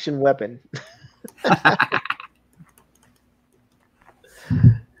science fiction weapon.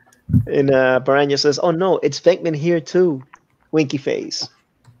 And Baranya says, oh no, it's Venkman here too. Winky face.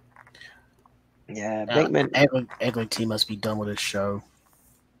 Yeah, Venkman. Eglinton must be done with his show.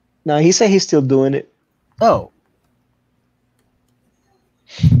 No, he said he's still doing it. Oh.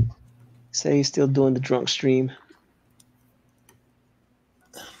 Say he's still doing the drunk stream.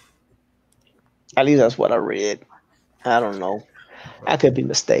 At least that's what I read. I don't know. I could be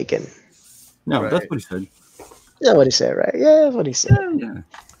mistaken. No, Right. That's what he said. That's what he said, right? Yeah, that's what he said. Yeah.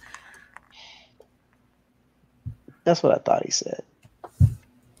 That's what I thought he said.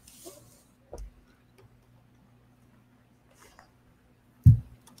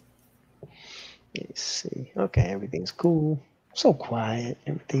 Let's see. Okay, everything's cool. So quiet.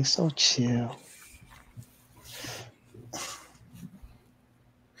 Everything's so chill.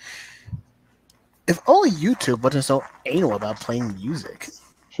 If only YouTube wasn't so anal about playing music.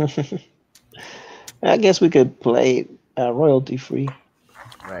 I guess we could play royalty free.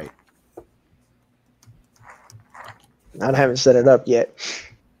 Right. I haven't set it up yet.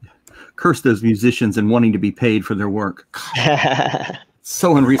 Curse those musicians and wanting to be paid for their work.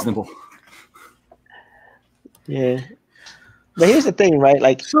 So unreasonable. Yeah. But here's the thing, right?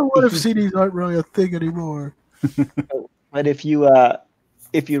 Like, So what if CDs aren't really a thing anymore? but if you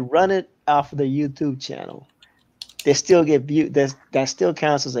run it off of the YouTube channel, they still get viewed. That still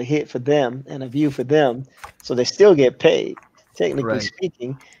counts as a hit for them and a view for them, so they still get paid. Technically Right.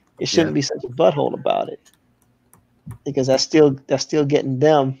 speaking, it shouldn't be such a butthole about it, because that's still getting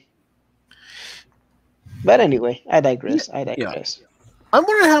them. But anyway, I digress. I'm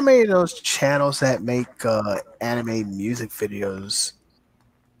wondering how many of those channels that make anime music videos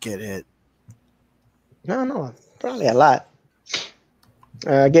get hit. No, probably a lot.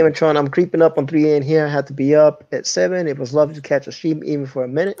 Game of Thrones, I'm creeping up on 3 a.m. here. I have to be up at 7. It was lovely to catch a stream even for a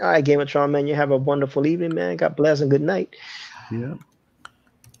minute. All right, Game of Thrones, man, you have a wonderful evening, man. God bless and good night. Yeah.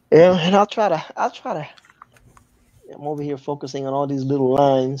 Yeah, and I'll try to. I'm over here focusing on all these little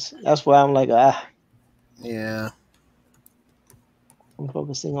lines. That's why I'm like, Yeah. I'm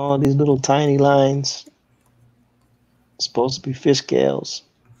focusing on all these little tiny lines. It's supposed to be fish scales,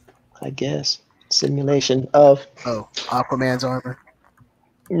 I guess. Simulation of. Oh, Aquaman's armor.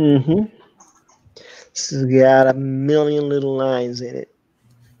 Mm-hmm. This has got a million little lines in it.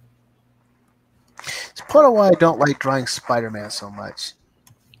 It's part of why I don't like drawing Spider-Man so much.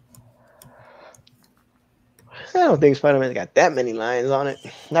 I don't think Spider-Man's got that many lines on it.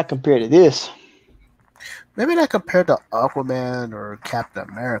 Not compared to this. Maybe not compared to Aquaman or Captain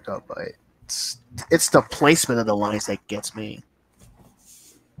America, but it's the placement of the lines that gets me.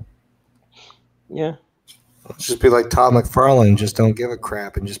 Yeah. Just be like Todd McFarlane. Just don't give a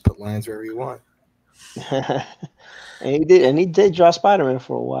crap and just put lines wherever you want. And he did draw Spider-Man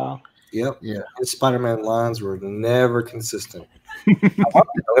for a while. Yep. Yeah. His Spider-Man lines were never consistent. Don't get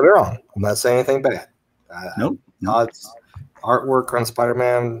me wrong. I'm not saying anything bad. Nope. Todd's artwork on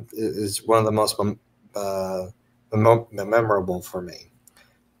Spider-Man is one of the most memorable for me.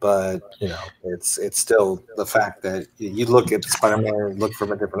 But it's still the fact that you look at Spider-Man and look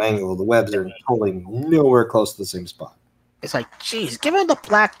from a different angle. The webs are totally nowhere close to the same spot. It's like, geez, give him the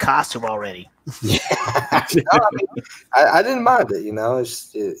black costume already. Yeah, I didn't mind it. It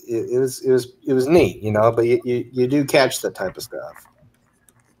was neat. But you do catch that type of stuff.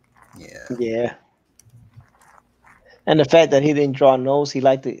 Yeah. And the fact that he didn't draw a nose, he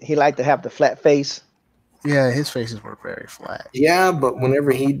liked to have the flat face. Yeah, his faces were very flat. Yeah, but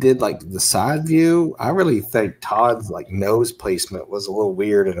whenever he did like the side view, I really think Todd's like nose placement was a little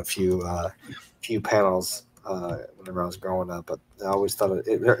weird in a few panels whenever I was growing up. But I always thought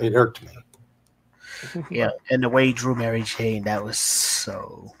it irked me. Yeah, and the way he drew Mary Jane, that was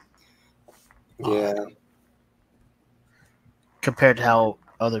so. Yeah. Compared to how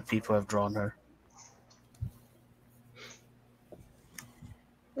other people have drawn her.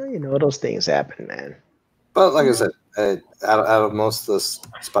 Well, those things happen, man. But like I said, out of most of the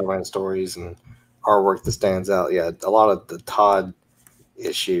Spider-Man stories and artwork that stands out, yeah, a lot of the Todd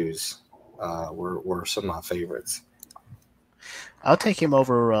issues were some of my favorites. I'll take him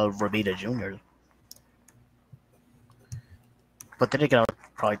over Romita Jr. But then again, I'll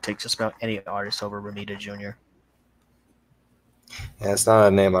probably take just about any artist over Romita Jr. Yeah, it's not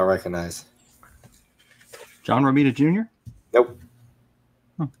a name I recognize. John Romita Jr.? Nope.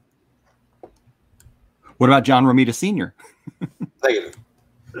 Huh. What about John Romita Sr.? Negative.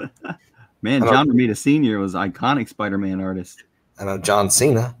 Man, John Romita Sr. was an iconic Spider-Man artist. I know John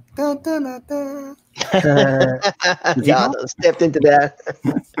Cena. Da, da, da, da. John stepped into that.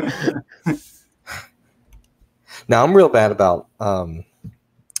 Now, I'm real bad about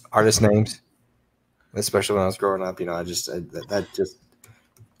artist names, especially when I was growing up. I don't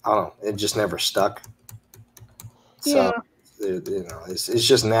know, it just never stuck. So, it's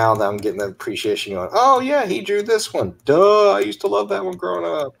just now that I'm getting the appreciation going, oh, yeah, he drew this one. Duh, I used to love that one growing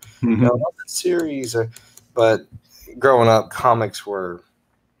up. Mm-hmm. I love that series. But growing up, comics were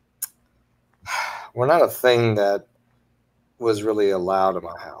not a thing that was really allowed in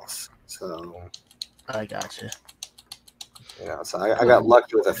my house. So I gotcha. So I got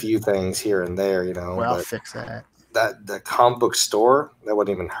lucky with a few things here and there, Well, I'll fix that. The comic book store, that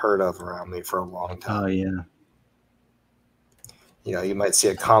wasn't even heard of around me for a long time. Oh, yeah. You might see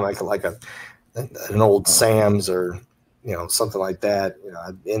a comic like an old Sam's or, something like that.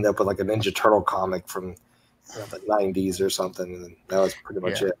 I'd end up with like a Ninja Turtle comic from the 90s or something, and that was pretty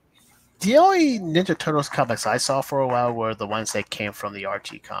much it. The only Ninja Turtles comics I saw for a while were the ones that came from the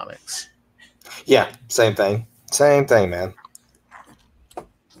Archie comics. Yeah, same thing. Same thing, man.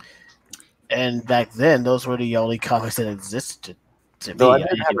 And back then, those were the only comics that existed to me. Though I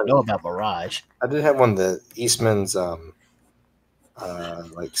didn't know about Mirage. I did have one of the Eastman's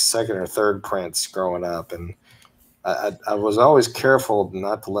like second or third prints growing up, and I was always careful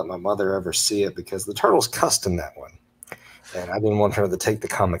not to let my mother ever see it because the Turtles custom that one, and I didn't want her to take the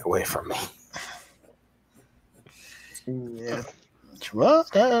comic away from me. Yeah. Well,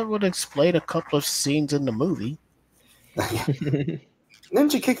 that would explain a couple of scenes in the movie.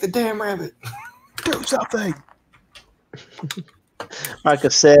 Ninja kick the damn rabbit. Do something.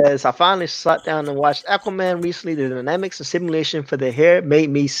 Marcus says, I finally sat down and watched Aquaman recently. The dynamics and simulation for the hair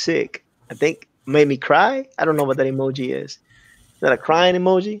made me sick. I think made me cry. I don't know what that emoji is. Is that a crying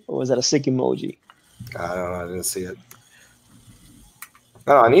emoji or was that a sick emoji? I don't know. I didn't see it.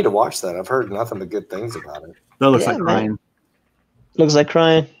 No, I need to watch that. I've heard nothing but good things about it. That looks Yeah, like man. crying. Looks like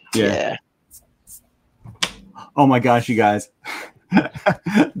crying. Yeah. Oh my gosh, you guys.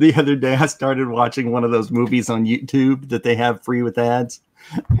 The other day I started watching one of those movies on YouTube that they have free with ads.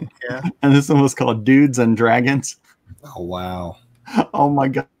 Yeah. And this one was called Dudes and Dragons. Oh, wow. Oh my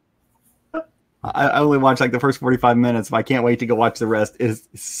god. I only watched like the first 45 minutes, but I can't wait to go watch the rest. It is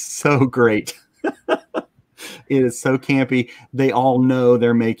so great. It is so campy. They all know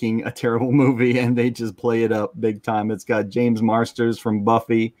they're making a terrible movie and they just play it up big time. It's got James Marsters from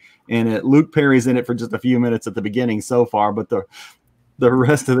Buffy in it. Luke Perry's in it for just a few minutes at the beginning so far, but the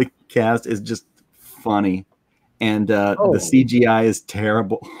rest of the cast is just funny. And the CGI is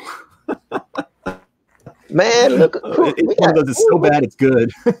terrible. Man, look It's one of those that's so bad it's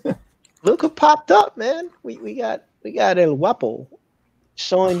good. Look who popped up, man. We got El Guapo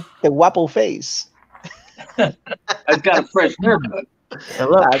showing the Guapo face. I've got a fresh haircut.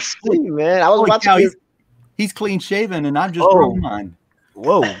 Hello. I see, man. I was Holy watching cow, his, he's clean shaven and I've just grown mine.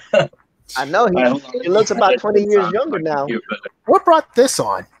 Whoa. I know he looks about 20 years younger now. What brought this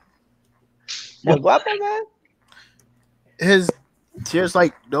on? El Guapo, man. There's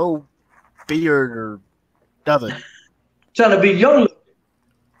like no beard or nothing. Trying to be young.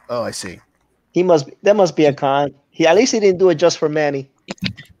 Oh, I see. That must be a con. At least he didn't do it just for Manny.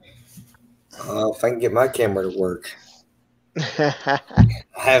 If I can get my camera to work. I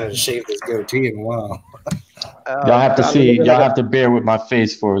haven't shaved this goatee in a while. Y'all have to see. Y'all have to bear with my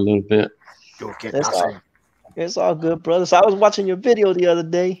face for a little bit. You'll get It's nothing. It's all good, brother. So I was watching your video the other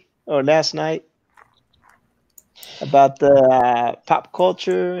day or last night about the pop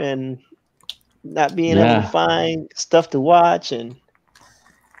culture and not being able to find stuff to watch and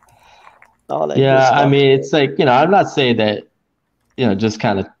all that. good Yeah, stuff. I mean, it's like, I'm not saying that, just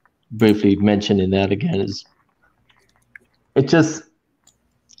kind of briefly mentioning that again is it's just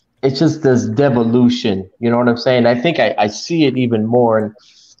this devolution. You know what I'm saying? I think I see it even more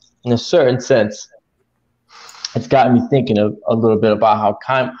in a certain sense. It's gotten me thinking a little bit about how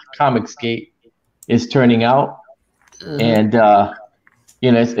Comicsgate is turning out. And,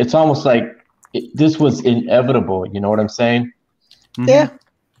 it's almost like this was inevitable. You know what I'm saying? Yeah.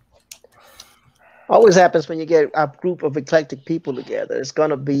 Always happens when you get a group of eclectic people together. It's going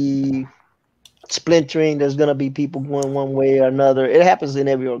to be splintering. There's going to be people going one way or another. It happens in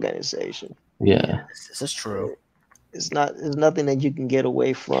every organization. Yeah. This is true. There's nothing that you can get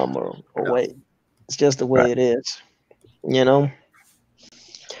away from or away. It's just the way it is, Yeah.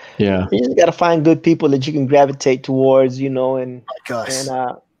 You just got to find good people that you can gravitate towards, and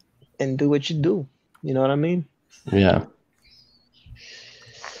do what you do. You know what I mean? Yeah.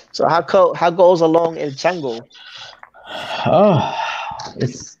 So how goes along El Chango? Oh,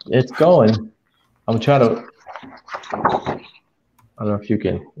 it's going. I'm trying to. I don't know if you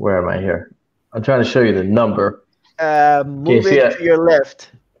can. Where am I here? I'm trying to show you the number. Move it to your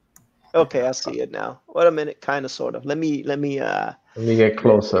left. Okay, I see it now. Wait a minute, kind of, sort of. Let me get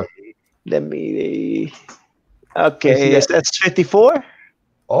closer. Okay, that's 54.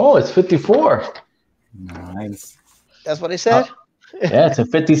 Oh, it's 54. Nice. That's what they said. Yeah, it's a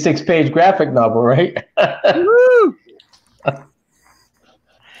 56-page graphic novel, right? Woo!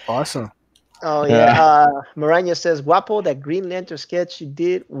 Awesome. Oh yeah. Maranya says, "Guapo, that Green Lantern sketch you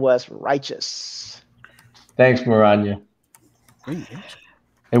did was righteous." Thanks, Maranya.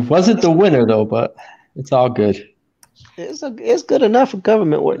 It wasn't the winner though, but it's all good. It's good enough for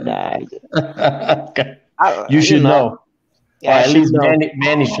government work. Nah, you should know. Yeah, at least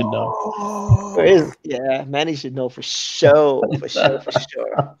Manny should know. Manny should know for sure. Let's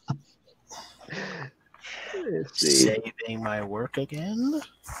see. Saving my work again.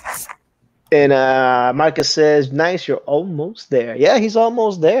 And Marcus says, "Nice, you're almost there." Yeah, he's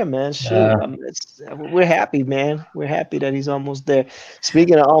almost there, man. Shoot, we're happy, man. We're happy that he's almost there.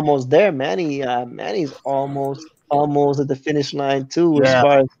 Speaking of almost there, Manny's almost at the finish line too. As Yeah.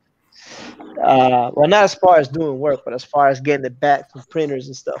 far as well, not as far as doing work, but as far as getting it back from printers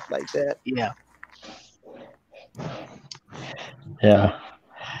and stuff like that. Yeah. Yeah.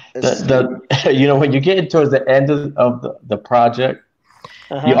 You know, when you're getting towards the end of the project,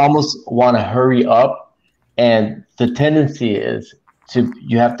 you almost want to hurry up, and the tendency is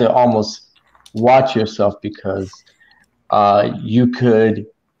you have to almost watch yourself, because you could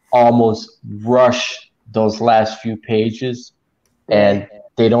almost rush those last few pages, and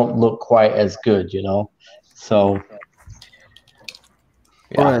they don't look quite as good, you know. So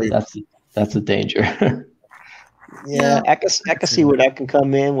yeah, that's a danger. Yeah, I can see where that can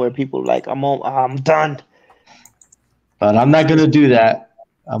come in, where people are like, I'm done. But I'm not gonna do that.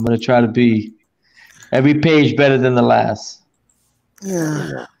 I'm gonna try to be every page better than the last.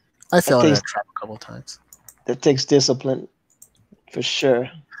 Yeah, I fell in that trap a couple of times. That takes discipline, for sure.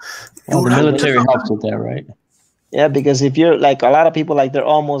 Well, the military helps with that, right? Yeah, because if you're like, a lot of people, like, they're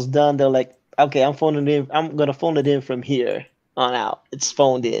almost done. They're like, okay, I'm gonna phone it in from here on out. It's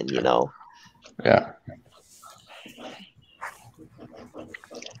phoned in, you know. Yeah.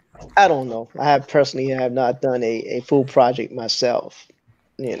 I don't know. I have not done a full project myself,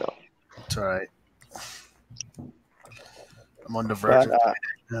 you know. That's all right. I'm on the verge of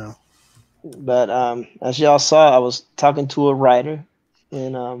doing it. But as y'all saw, I was talking to a writer,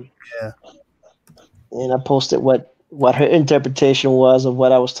 and and I posted what her interpretation was of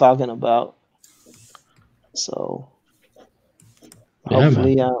what I was talking about. So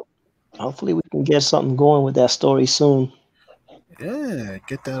hopefully we can get something going with that story soon. Yeah,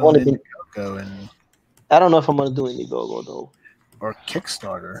 get that on Indiegogo, and I don't know if I'm gonna do Indiegogo though, or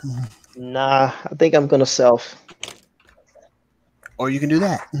Kickstarter. Nah, I think I'm gonna self. Or you can do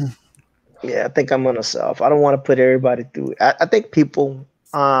that. Yeah, I think I'm gonna self. I don't want to put everybody through. I think people.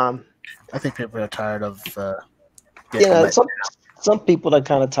 I think people are tired of. Some people are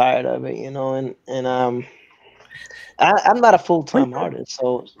kind of tired of it, you know, and I'm not a full-time artist,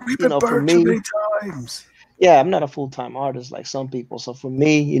 so you know, for me, many times. Yeah, I'm not a full-time artist like some people. So for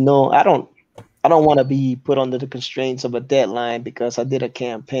me, you know, I don't want to be put under the constraints of a deadline because I did a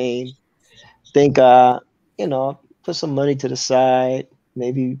campaign. Think, you know, put some money to the side,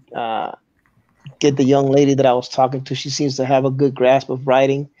 maybe get the young lady that I was talking to. She seems to have a good grasp of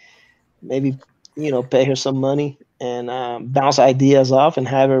writing. Maybe, you know, pay her some money and bounce ideas off and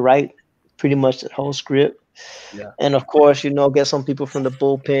have her write pretty much the whole script. Yeah. And of course, you know, get some people from the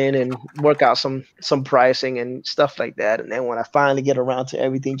bullpen and work out some pricing and stuff like that. And then when I finally get around to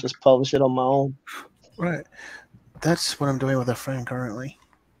everything, just publish it on my own. Right. That's what I'm doing with a friend currently.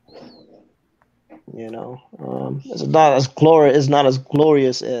 You know, it's not as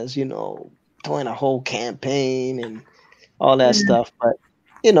glorious as, you know, doing a whole campaign and all that stuff. But,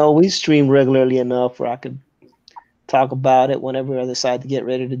 you know, we stream regularly enough where I could talk about it whenever I decide to get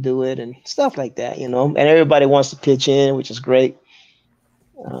ready to do it and stuff like that, you know. And everybody wants to pitch in, which is great.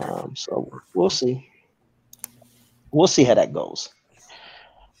 So we'll see. We'll see how that goes.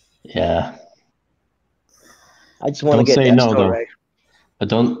 Yeah. I just want to get that story right. But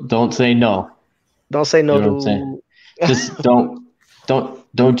don't say no. Don't say no. You know what I'm saying? Just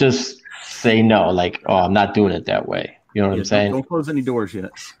don't just say no. Like, oh, I'm not doing it that way. You know what I'm saying? Don't close any doors yet.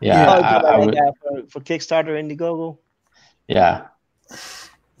 Yeah. For Kickstarter, Indiegogo. Yeah.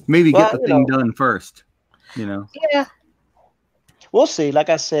 Maybe get the thing done first. You know. Yeah. We'll see. Like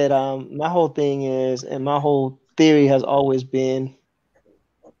I said, my whole thing is, and my whole theory has always been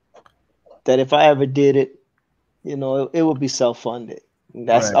that if I ever did it, you know, it would be self-funded.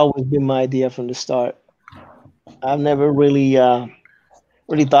 That's always been my idea from the start. I've never really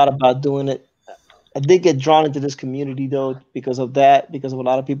thought about doing it. I did get drawn into this community though because of a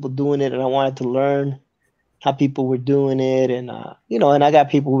lot of people doing it, and I wanted to learn how people were doing it, and you know, and I got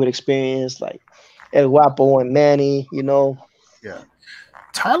people with experience like El Guapo and Manny, you know. Yeah,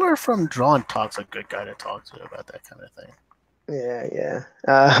 Tyler from Drawn Talk's a good guy to talk to about that kind of thing. Yeah.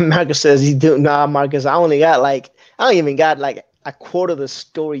 Marcus says Marcus, I don't even got like a quarter of the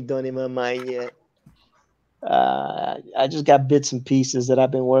story done in my mind yet. I just got bits and pieces that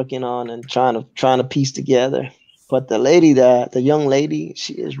I've been working on and trying to piece together. But the young lady,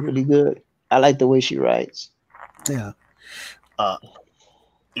 she is really good. I like the way she writes. Yeah.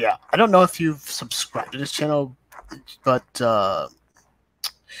 Yeah. I don't know if you've subscribed to this channel, but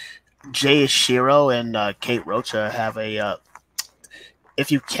Jay Ishiro and Kate Rocha have a if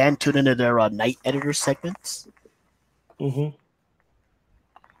you can tune into their night editor segments. Mm-hmm.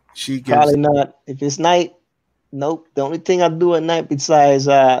 She gives. Probably not. If it's night, nope. The only thing I do at night besides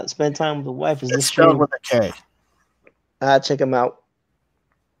spend time with the wife is It's this spelled stream. with a K. Check them out.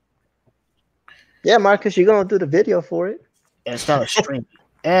 Yeah, Marcus, you're gonna do the video for it. And it's not a stream.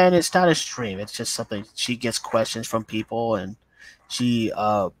 And it's not a stream. It's just something. She gets questions from people, and she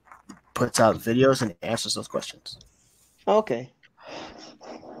puts out videos and answers those questions. Okay.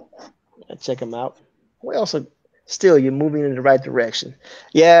 Check them out. Well, also, still, you're moving in the right direction.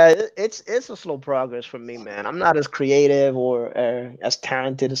 Yeah, it's a slow progress for me, man. I'm not as creative or as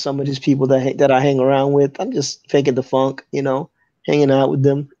talented as some of these people that I hang around with. I'm just faking the funk, hanging out with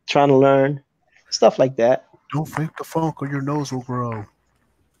them, trying to learn, stuff like that. Don't fake the funk or your nose will grow.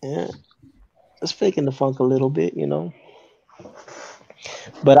 Yeah, just faking the funk a little bit,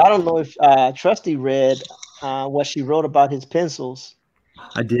 But I don't know if Trusty read what she wrote about his pencils.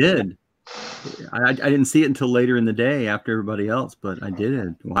 I did. I didn't see it until later in the day after everybody else, but I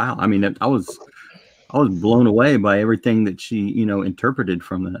did. Wow. I mean, I was blown away by everything that she, interpreted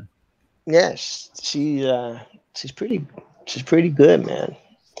from that. Yeah, she's pretty good, man.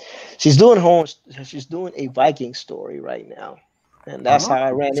 She's doing a Viking story right now, and that's how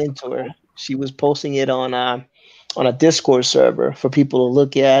I ran into her. She was posting it on a Discord server for people to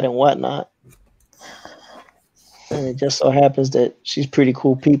look at and whatnot. And it just so happens that she's pretty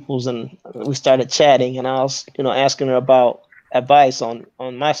cool peoples, and we started chatting, and I was, asking her about advice on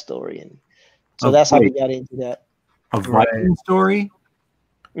my story, and so that's how we got into that. A Viking story?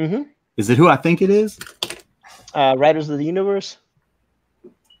 Mm-hmm. Is it who I think it is? Writers of the Universe?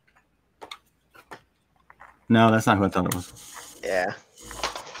 No, that's not who I thought it was. Yeah.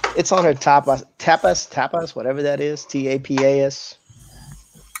 It's on her tapas, whatever that is, TAPAS.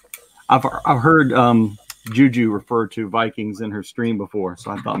 I've heard Juju refer to Vikings in her stream before,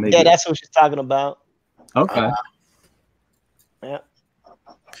 so I thought maybe. Yeah, that's what she's talking about. Okay. Yeah.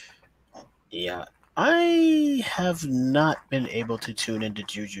 Yeah. I have not been able to tune into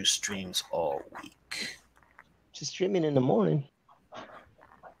Juju streams all week. She's streaming in the morning.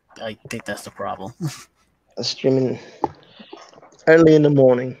 I think that's the problem. Streaming early in the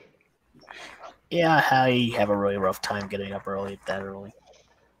morning. Yeah, I have a really rough time getting up that early.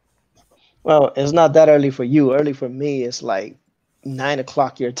 Well, it's not that early for you. Early for me, it's like 9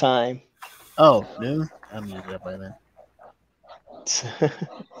 o'clock your time. Oh, noon? I'm usually up by then.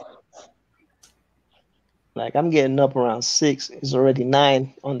 Like, I'm getting up around 6. It's already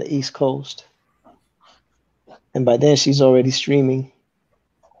 9 on the East Coast. And by then, she's already streaming.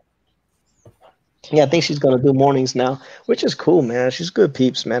 Yeah, I think she's going to do mornings now, which is cool, man. She's good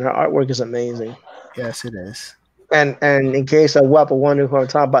peeps, man. Her artwork is amazing. Yes, it is. And in case a Wappa wonder who I'm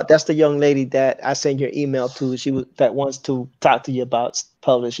talking about, that's the young lady that I sent your email to. That wants to talk to you about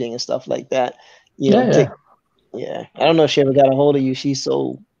publishing and stuff like that. Yeah. I don't know if she ever got a hold of you. She's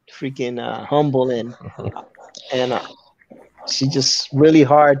so freaking humble and she just really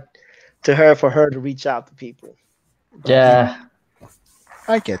hard for her to reach out to people. Yeah.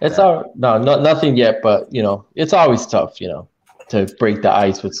 I get it's that. Nothing yet, but it's always tough, to break the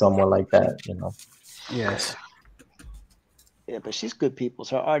ice with someone like that, Yes. Yeah, but she's good people.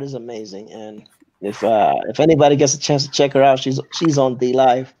 Her art is amazing, and if anybody gets a chance to check her out, she's on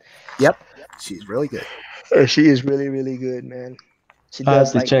DLive. Yep, she's really good. She is really, really good, man. She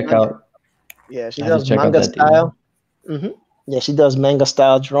does check out. Yeah, she does manga style. Mm-hmm. Yeah, she does manga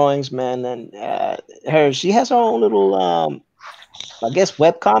style drawings, man, and she has her own little I guess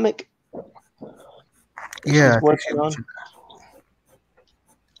webcomic. Yeah, she's working on.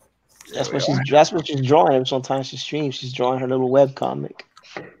 That's what she's drawing. And sometimes she streams. She's drawing her little webcomic.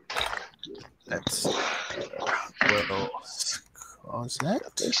 That's what was that? I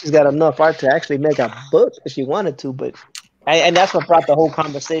think she's got enough art to actually make a book if she wanted to, but and that's what brought the whole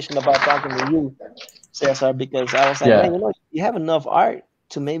conversation about talking to you, Cesar, because I was like, man, you have enough art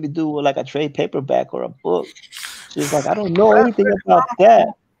to maybe do like a trade paperback or a book. She was like, I don't know anything about that.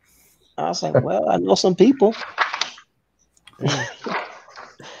 I was like, well, I know some people.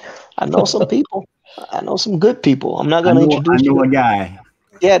 I know some people. I know some good people. I'm not going to introduce you. I know a guy.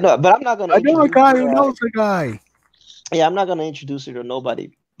 Yeah, no, but I'm not going to. I know a guy who knows a guy. Yeah, I'm not going to introduce you to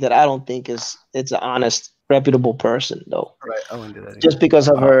nobody that I don't think it's an honest, reputable person, though. Right, I wouldn't do that. Just because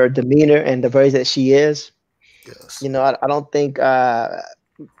of her demeanor and the way that she is. Yes. I don't think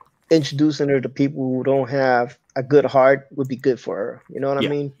introducing her to people who don't have a good heart would be good for her. You know what I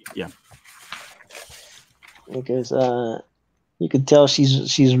mean? Yeah. Because you could tell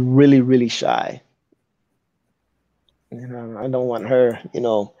she's really, really shy. I don't want her,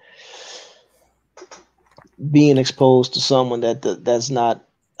 being exposed to someone that's not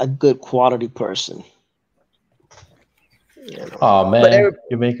a good quality person. You know. Oh But man,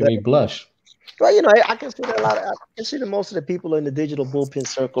 you're making me blush. well, I consider I consider most of the people in the digital bullpen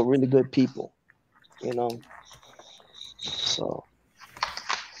circle really good people. You know, so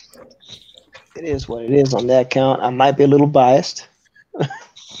it is what it is on that count. I might be a little biased,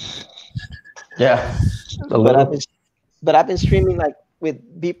 Yeah, a but little. I've been streaming like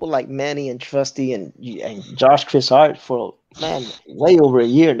with people like Manny and Trusty and Josh Chris Hart for man way over a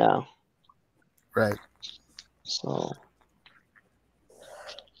year now. Right. So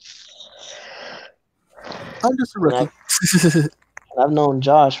I'm just a and rookie. I've known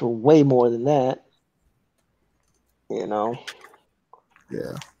Josh for way more than that. You know,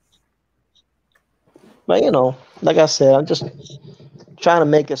 Yeah. but like I said, I'm just trying to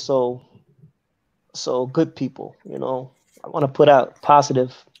make it so good people. I want to put out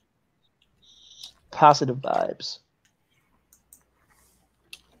positive vibes.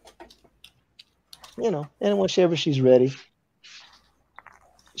 And whenever she's ready,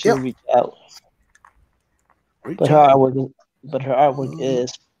 she'll Yep. reach out. Reach But her out. artwork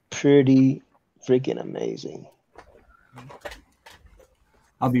is pretty freaking amazing.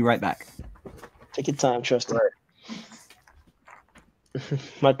 I'll be right back. Take your time, Trusty.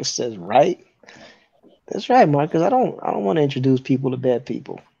 Marcus says, "Right." That's right, Marcus. I don't want to introduce people to bad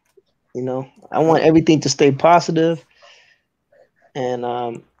people. I want everything to stay positive,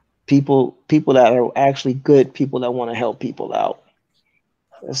 and people that are actually good people that want to help people out.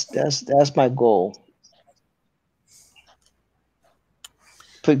 That's my goal.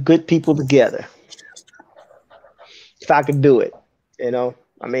 Put good people together. If I could do it,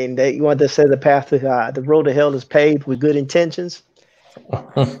 I mean, you want to say the road to hell is paved with good intentions.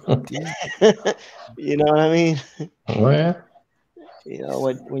 You know what I mean? Well,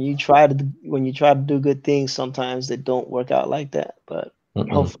 When you try to do good things, sometimes they don't work out like that. But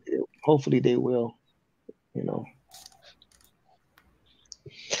hopefully they will.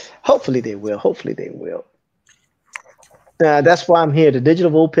 Hopefully they will. Hopefully they will. That's why I'm here. The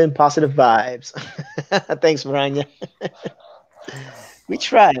digital bullpen, positive vibes. Thanks, Maranya. We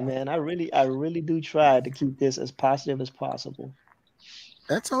try, man. I really do try to keep this as positive as possible.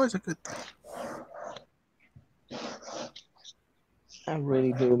 That's always a good thing. I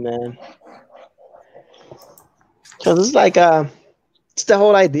really do, man. Because it's like it's the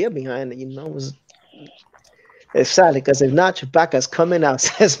whole idea behind it, it's sad because if not, Chewbacca's coming out,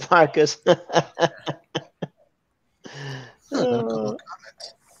 says Marcus.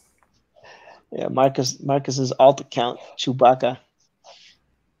 Yeah, Marcus's alt account, Chewbacca.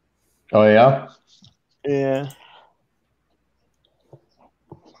 oh yeah. Yeah.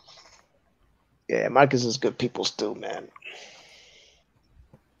 Yeah, Marcus is good people still, man.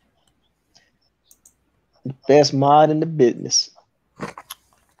 Best mod in the business.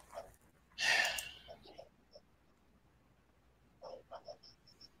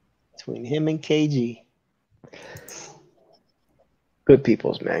 Between him and KG. Good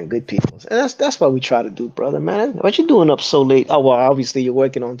peoples, man. Good peoples. And that's what we try to do, brother, man. What you doing up so late? Oh, well, obviously you're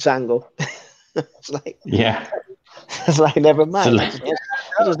working on Django. It's like, Yeah. it's like, never mind. I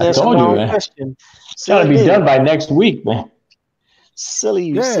just answered told my you, own man. question. Gotta be done by next week, man. Silly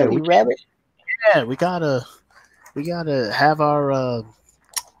Yeah, rabbit. Yeah, we gotta have our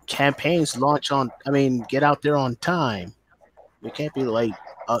campaigns get out there on time. We can't be like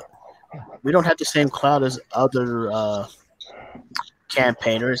we don't have the same cloud as other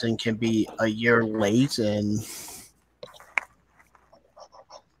campaigners and can be a year late. And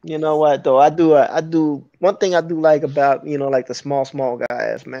you know what though? I do one thing I do like about like the small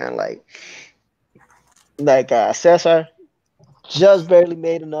guys, man. Like Cesar just barely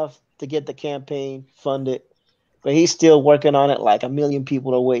made enough to get the campaign funded, but he's still working on it. Like 1 million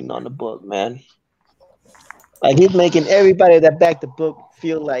people are waiting on the book, man. Like he's making everybody that backed the book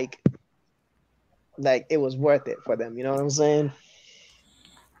feel like it was worth it for them. You know what I'm saying?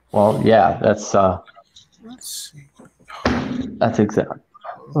 Well, yeah, that's let's see. that's exactly.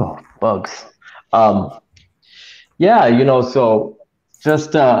 Oh, bugs. Yeah, so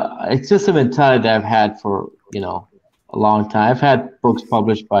just it's just a mentality that I've had for a long time. I've had books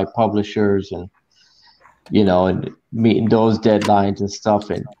published by publishers, and and meeting those deadlines and stuff.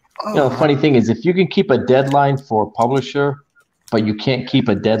 And the funny thing is, if you can keep a deadline for a publisher, but you can't keep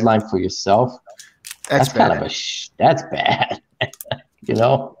a deadline for yourself, that's kind of that's bad.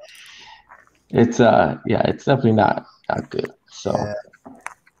 It's it's definitely not good. So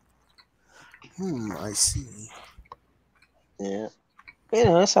I see. Yeah.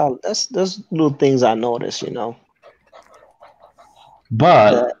 That's those little things I notice,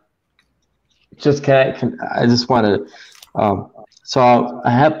 But just I just want to So I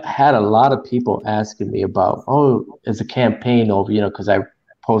have had a lot of people asking me about, oh, is a campaign over? Because I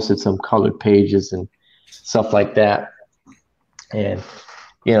posted some colored pages and stuff like that. And,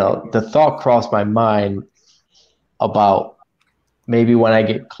 the thought crossed my mind about maybe when I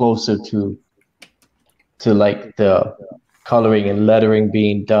get closer to like the coloring and lettering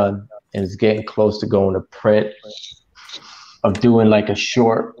being done and it's getting close to going to print, of doing like a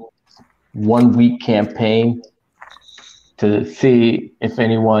short 1 week campaign to see if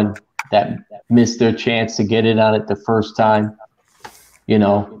anyone that missed their chance to get it on it the first time,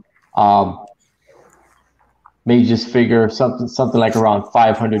 um, maybe just figure something like around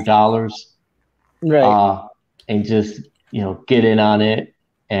 $500, Right. and just get in on it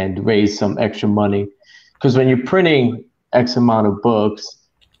and raise some extra money. Because when you're printing X amount of books,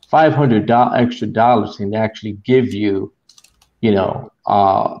 $500 extra dollars can actually give you,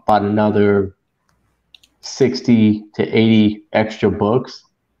 about another 60 to 80 extra books.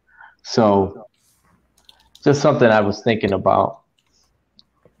 So just something I was thinking about.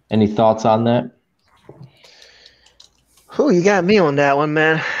 Any thoughts on that? Who you got me on that one,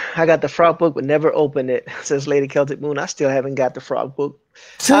 man? I got the frog book, but never opened it. Says Lady Celtic Moon. I still haven't got the frog book.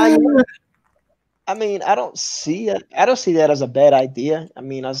 I mean, I don't see that as a bad idea. I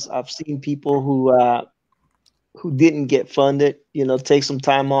mean, I've seen people who didn't get funded, take some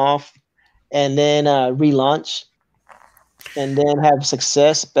time off and then relaunch and then have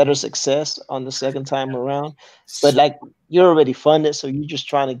better success on the second time around. But like you're already funded, so you're just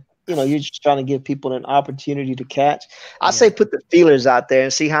trying to give people an opportunity to catch. I say put the feelers out there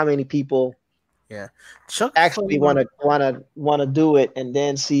and see how many people Chuck actually want to do it, and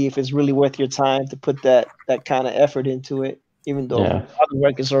then see if it's really worth your time to put that kind of effort into it, even though all the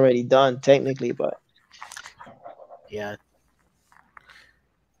work is already done technically. But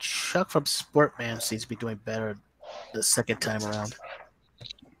Chuck from Sportman seems to be doing better the second time around.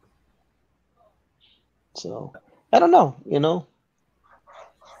 So I don't know,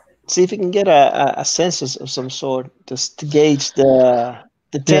 see if you can get a census of some sort just to gauge the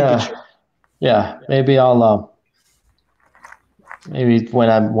temperature. Yeah, maybe I'll maybe when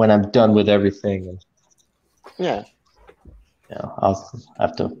I'm done with everything, I'll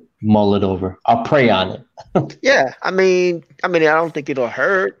have to mull it over. I'll pray on it. Yeah, I mean, I don't think it'll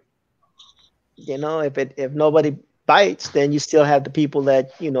hurt. If nobody bites, then you still have the people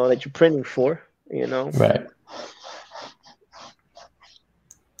that that you're printing for. Right.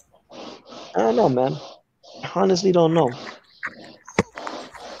 I don't know, man. I honestly don't know.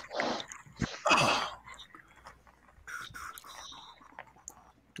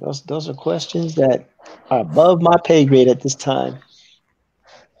 Those are questions that are above my pay grade at this time.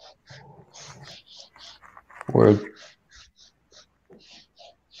 Word.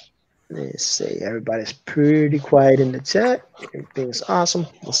 Let's see. Everybody's pretty quiet in the chat. Everything's awesome.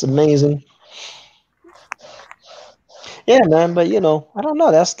 That's amazing. Yeah, man. But I don't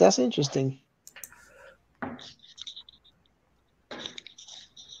know. That's interesting.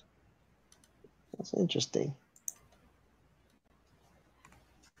 That's interesting.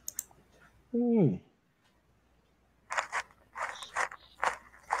 Oh,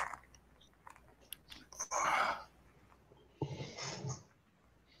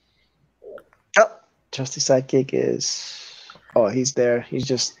 Trusty Sidekick he's there. He's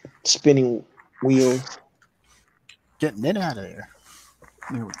just spinning wheels. Getting it out of there.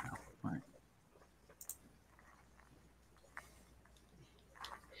 There we go. All right.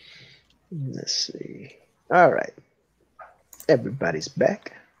 Let's see. All right. Everybody's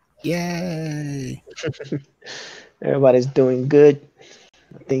back. Yay. Everybody's doing good.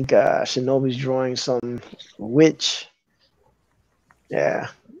 I think Shinobi's drawing some witch. Yeah.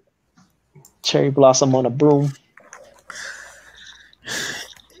 Cherry blossom on a broom.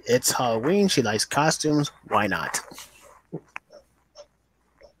 It's Halloween. She likes costumes. Why not?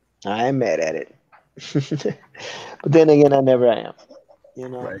 I am mad at it. But then again, I never am.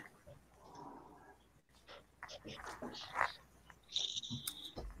 Right.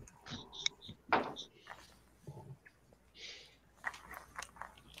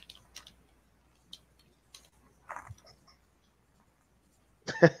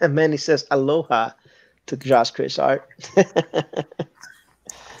 Manny says aloha to Josh Chris art.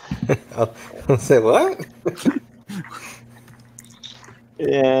 I'll say what?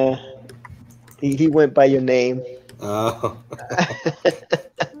 Yeah. He went by your name. Oh. I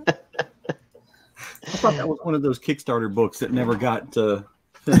thought that was one of those Kickstarter books that never got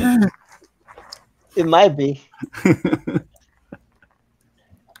finished. It might be.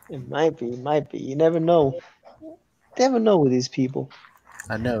 It might be. You never know. Never know with these people.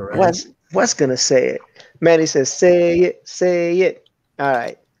 I know, right? What's gonna say it? Manny says, "Say it, say it." All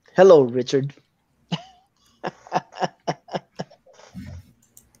right. Hello, Richard.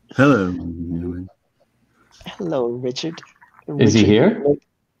 Hello. Hello, Richard. Is he here?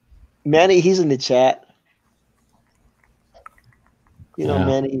 Manny, he's in the chat. You know,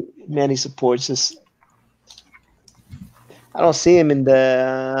 Yeah. Manny supports us. I don't see him in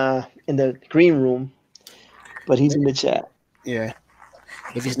the green room, but he's in the chat. Yeah.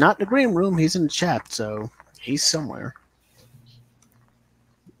 If he's not in the green room, he's in the chat, so he's somewhere.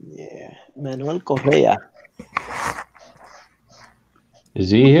 Yeah, Manuel Correa. Is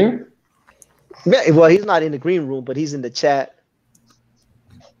he here? Yeah, well, he's not in the green room, but he's in the chat.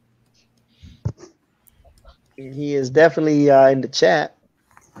 He is definitely in the chat.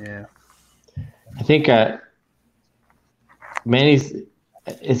 Yeah. I think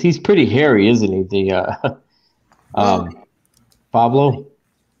he's pretty hairy, isn't he? The Pablo.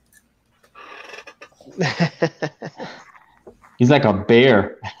 He's like a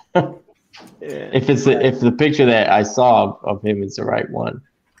bear. Yeah. If the picture that I saw of him is the right one.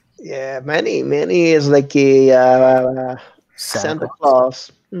 Yeah, Manny is like a Santa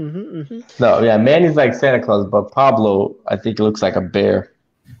Claus. No, yeah, Manny's like Santa Claus, but Pablo, I think, looks like a bear.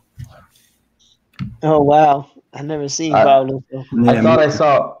 Oh wow, I never seen Pablo.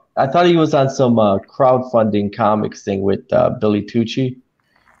 I thought he was on some crowdfunding comics thing with Billy Tucci.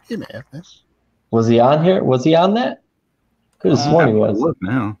 He may have been. Was he on here? Was he on that? Could have sworn he was. Look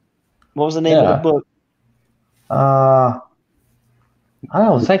now. What was the name of the book? I don't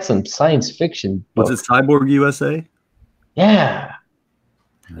know. It's like some science fiction book. Was it Cyborg USA? Yeah.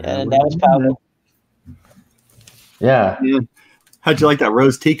 Yeah, that was Pablo. Yeah. How'd you like that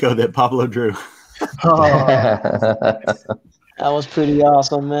Rose Tico that Pablo drew? That was pretty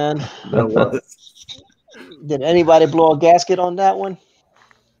awesome, man. That was. Did anybody blow a gasket on that one?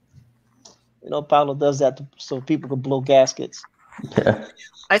 You know, Pablo does that so people can blow gaskets. Yeah.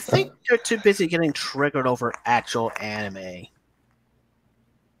 I think they're too busy getting triggered over actual anime.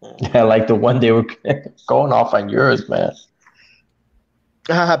 Yeah, like the one they were going off on yours, man.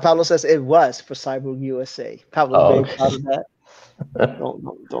 Pablo says it was for Cyborg USA. Pablo's very proud of that.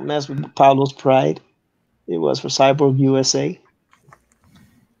 Don't mess with Pablo's pride. It was for Cyborg USA.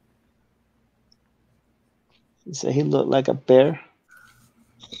 He said he looked like a bear.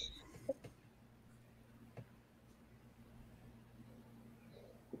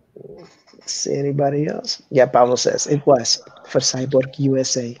 Let's see anybody else. Yeah, Pablo says it was for Cyborg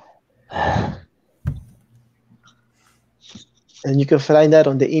USA. And you can find that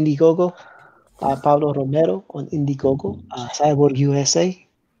on the Indiegogo. Pablo Romero on Indiegogo, Cyborg USA.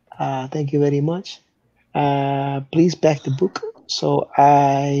 Thank you very much. Please back the book so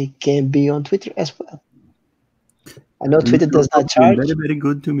I can be on Twitter as well. I know Twitter does not charge. Very, very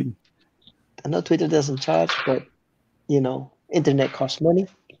good to me. I know Twitter doesn't charge, but you know, internet costs money.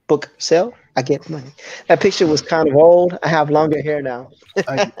 Book sell, I get money. That picture was kind of old. I have longer hair now.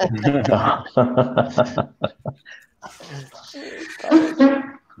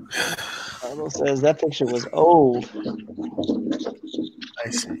 Pablo says that picture was old. I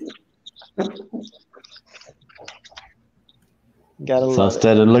see. So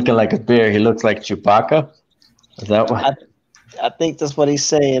instead of looking like a bear, he looks like Chewbacca? Is that what? I think that's what he's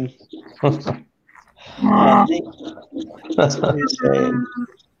saying. I think that's what he's saying.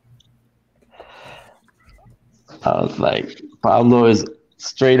 I was like, Pablo is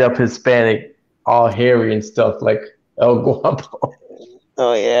straight up Hispanic, all hairy and stuff like El Guapo.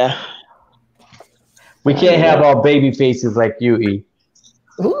 Oh, yeah. We can't have all baby faces like you, E.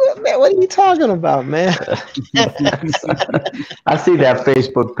 Man, what are you talking about, man? I see that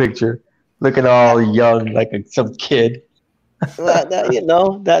Facebook picture looking all young like some kid. Well, you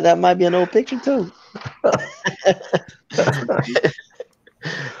know, that might be an old picture, too.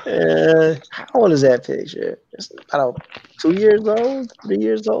 How old is that picture? It's, I don't know, 2 years old, 3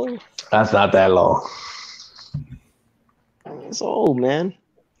 years old. That's not that long. It's old, man.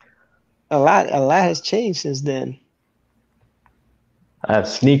 A lot has changed since then. I have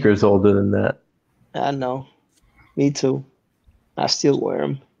sneakers older than that. I know. Me too. I still wear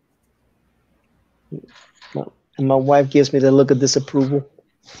them. And my wife gives me the look of disapproval.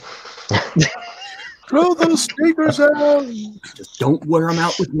 Throw those sneakers out. Just don't wear them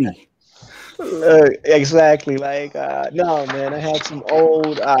out with me. Exactly. Like, no, man. I had some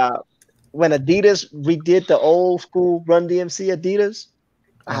old. When Adidas redid the old school Run DMC Adidas,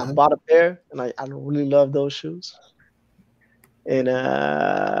 I bought a pair, and I really love those shoes. And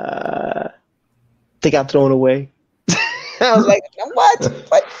they got thrown away. I was like, what?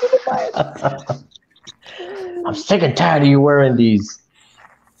 What? I'm sick and tired of you wearing these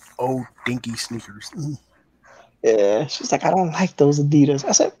old dinky sneakers. Yeah, she's like, I don't like those Adidas.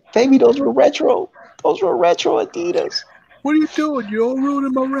 I said, baby, those were retro. Those were retro Adidas. What are you doing? You're all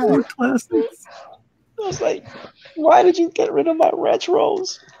ruining my rack. Classics. I was like, why did you get rid of my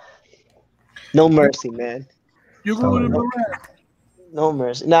retros? No mercy, man. You're ruining my rack. No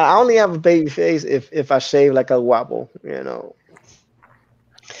mercy. Now I only have a baby face if I shave like a Wobble, you know.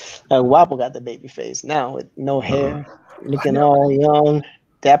 Like Wobble got the baby face now with no hair, looking all young,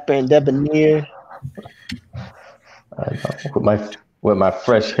 dapper and debonair. I know, with my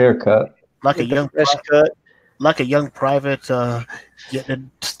fresh haircut. Like a young fresh cut. Like a young private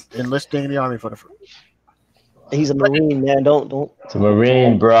enlisting in the army for the first. He's a Marine, man. Don't. It's a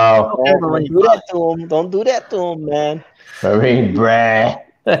Marine, bro. Don't do that to him. Don't do that to him, man. Marine, bruh.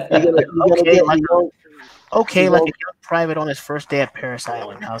 Okay, like a young private on his first day at Paris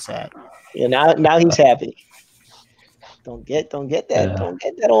Island. How's that? Yeah, now he's happy. Don't get that. Yeah. Don't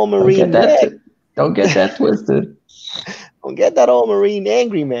get that old Marine. Don't get that twisted. Don't get that old Marine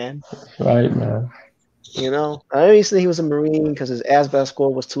angry, man. Right, man. You know, I obviously he was a Marine because his ASVAB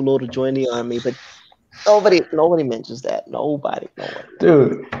score was too low to join the army, but nobody mentions that. Nobody.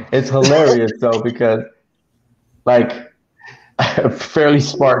 Dude, it's hilarious though because, like, a fairly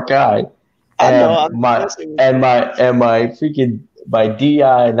smart guy. I know. My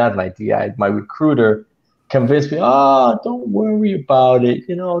recruiter convinced me, don't worry about it.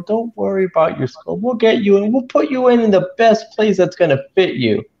 You know, don't worry about your school. We'll get you in. We'll put you in the best place that's going to fit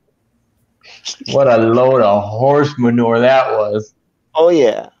you. What a load of horse manure that was. Oh,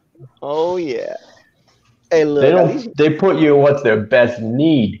 yeah. Hey, look. They put you in what's their best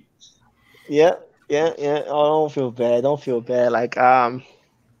need. Yeah. Oh, don't feel bad. Like, I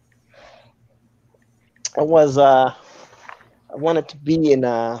wanted to be in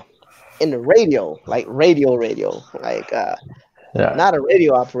the radio, like radio, like not a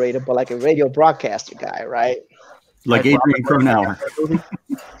radio operator, but like a radio broadcaster guy, right? Like Adrian Cronauer.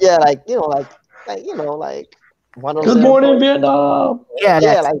 Yeah, like one of those. Good morning, Vietnam. Yeah,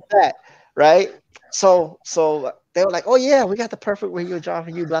 like that, right? So they were like, oh yeah, we got the perfect radio job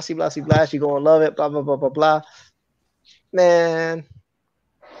for you, blah, blah, blah, blah. You're gonna love it, blah, blah, blah, blah, blah. Man,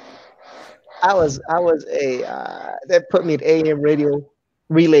 I was they put me at AM radio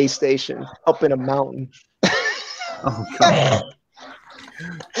relay station up in a mountain. Oh God.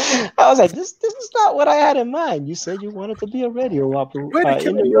 I was like, this is not what I had in mind. You said you wanted to be a radio operator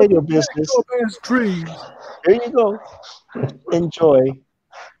in the radio business. Here you go. Enjoy.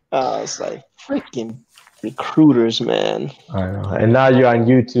 It's like freaking recruiters, man. I know. And now you're on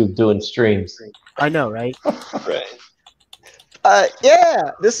YouTube doing streams. I know, right? Right.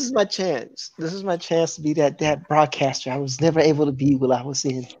 Yeah, this is my chance. This is my chance to be that broadcaster I was never able to be while I was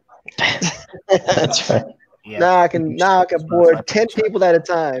in. That's right. Yeah. Now I can board 10 people at a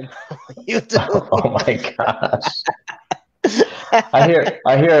time. You do. Oh my gosh. I hear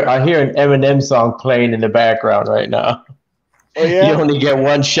an Eminem song playing in the background right now. Oh yeah. You only get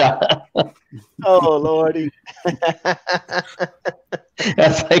one shot. Oh Lordy.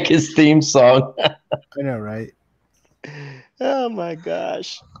 That's like his theme song. I know, right? Oh my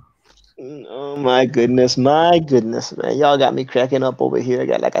gosh. Oh my goodness, man. Y'all got me cracking up over here. I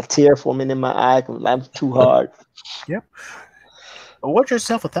got like a tear forming in my eye because I'm too hard. Yep. Award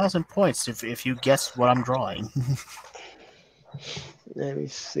yourself 1,000 points if you guess what I'm drawing. Let me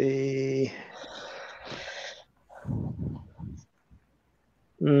see.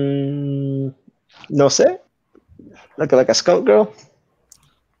 No say? Looking like a skunk girl?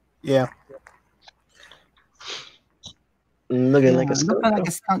 Yeah. Looking like a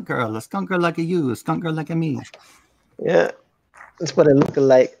skunk girl. A skunk girl like a you, a skunk girl like a me. Yeah. That's what it looking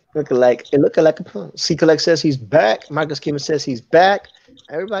like. It looking like a C Collect says he's back. Marcus Kimmer says he's back.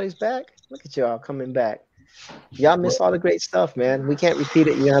 Everybody's back. Look at y'all coming back. Y'all miss all the great stuff, man. We can't repeat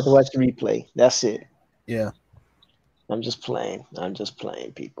it. You have to watch the replay. That's it. Yeah. I'm just playing,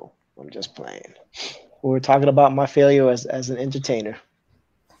 people. I'm just playing. We were talking about my failure as an entertainer.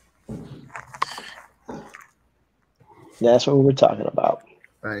 That's what we were talking about.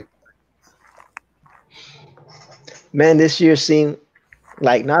 Right. Man, this year seemed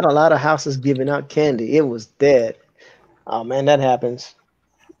like not a lot of houses giving out candy. It was dead. Oh, man, that happens.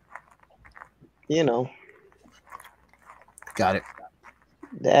 You know. Got it.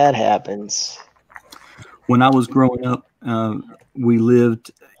 That happens. When I was growing up, we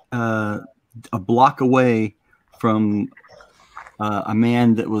lived a block away from a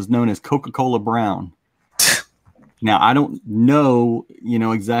man that was known as Coca-Cola Brown. Now, I don't know,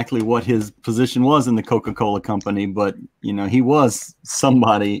 exactly what his position was in the Coca-Cola company, but, he was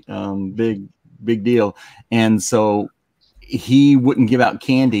somebody, big deal. And so he wouldn't give out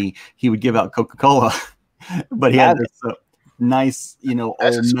candy. He would give out Coca-Cola, but he had this nice,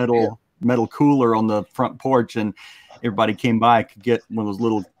 old metal cooler on the front porch, and everybody came by could get one of those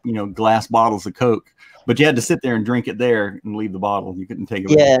little, glass bottles of Coke. But you had to sit there and drink it there and leave the bottle. You couldn't take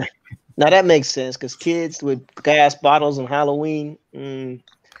it. Yeah. Now that makes sense because kids with gas bottles on Halloween,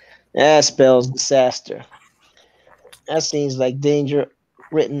 that spells disaster. That seems like danger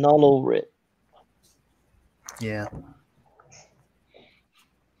written all over it. Yeah.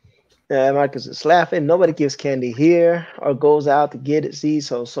 Yeah, Marcus is laughing. Nobody gives candy here or goes out to get it. See,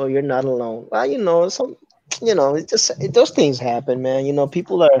 so you're not alone. Well, those things happen, man.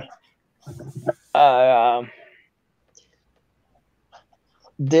 People are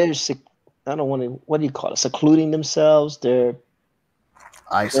they're I don't want to. What do you call it? Secluding themselves. They're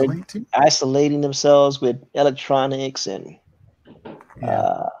isolating themselves with electronics and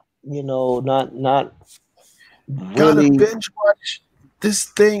not gotta really binge watch this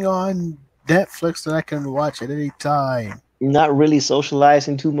thing on Netflix that I can watch at any time. Not really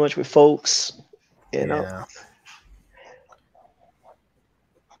socializing too much with folks. Yeah.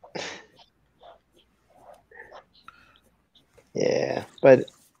 Yeah, but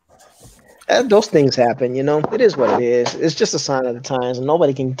those things happen, It is what it is. It's just a sign of the times, and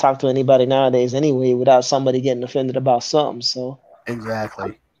nobody can talk to anybody nowadays anyway without somebody getting offended about something. So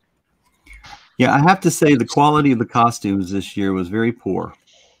exactly. Yeah, I have to say the quality of the costumes this year was very poor.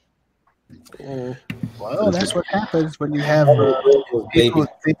 Well, that's what happens when you have people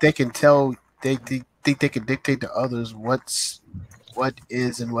think they can tell. They think they can dictate to others what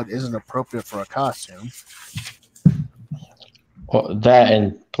is and what isn't appropriate for a costume. Well, that,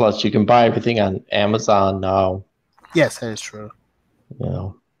 and plus you can buy everything on Amazon now. Yes, that is true.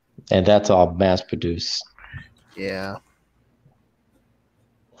 And that's all mass produced. Yeah.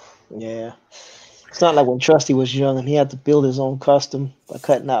 Yeah. It's not like when Trusty was young and he had to build his own custom by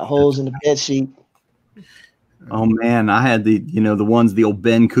cutting out holes in the bed sheet. Oh man, I had the old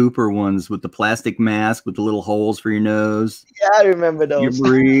Ben Cooper ones with the plastic mask with the little holes for your nose. Yeah, I remember those. You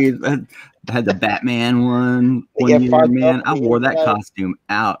breathe. I had the Batman one year, man. I wore that costume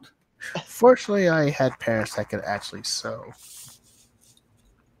out. Fortunately, I had parents that could actually sew.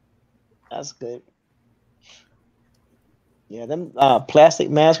 That's good. Yeah, them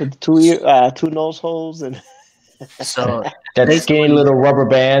plastic masks with the two nose holes and so that skinny little rubber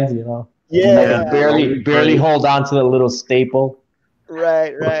band, Yeah, barely hold on to the little staple.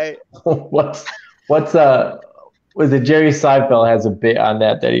 Right. Was it Jerry Seinfeld has a bit on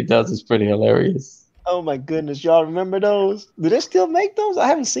that he does? It's pretty hilarious. Oh my goodness, y'all remember those? Do they still make those? I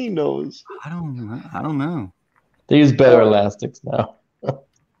haven't seen those. I don't know. They use better elastics now.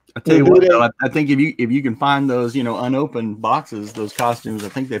 I tell you what, though, I think if you can find those, unopened boxes, those costumes, I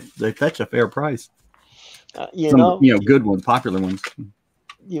think they fetch a fair price. Good ones, popular ones.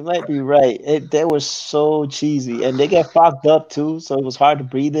 You might be right. They were so cheesy, and they get fogged up too, so it was hard to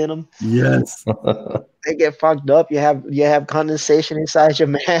breathe in them. Yes, they get fogged up. You have condensation inside your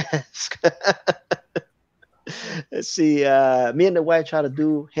mask. Let's see. Me and the wife try to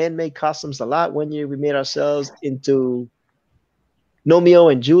do handmade costumes a lot. One year we made ourselves into Romeo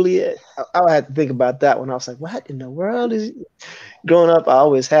and Juliet. I had to think about that one. I was like, what in the world is it? Growing up, I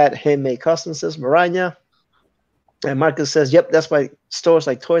always had handmade costumes, says Maranya. And Marcus says, yep, that's why stores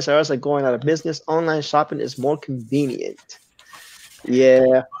like Toys R Us are going out of business. Online shopping is more convenient.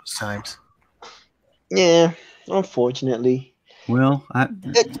 Yeah. Most times. Yeah, unfortunately. Well,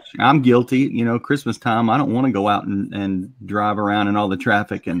 I'm guilty. Christmas time, I don't want to go out and drive around in all the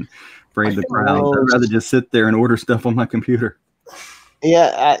traffic and brave the crowd. I'd rather just sit there and order stuff on my computer.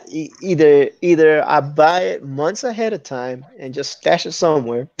 Yeah, either I buy it months ahead of time and just stash it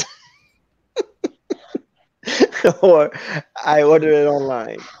somewhere, or I order it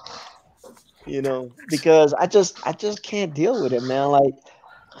online. Because I just can't deal with it, man. Like,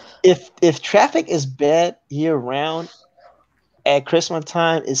 if traffic is bad year round, at Christmas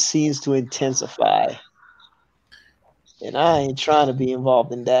time it seems to intensify, and I ain't trying to be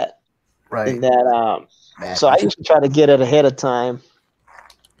involved in that. Right. So I used to try to get it ahead of time.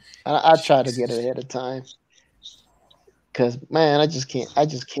 I try to get it ahead of time because, man, I just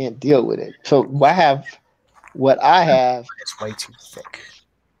can't deal with it. So what I have it's way too thick.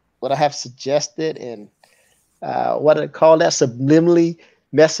 What I have suggested and what I call that subliminally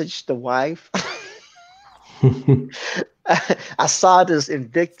message the wife. I saw this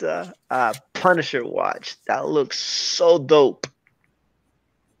Invicta Punisher watch that looks so dope,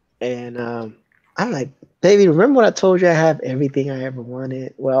 and I'm like, baby, remember when I told you I have everything I ever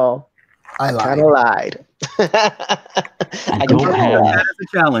wanted? Well, I kind of lied. I don't have that as a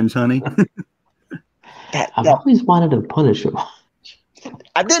challenge, honey. I've always wanted a Punisher.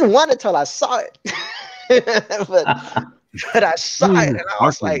 I didn't want it till I saw it, but I saw it and I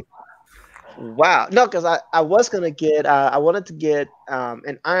was like, wow. No, because I was gonna get I wanted to get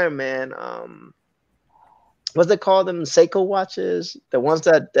an Iron Man what's they call them, Seiko watches, the ones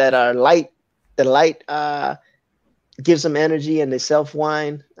that are light, the light gives them energy and they self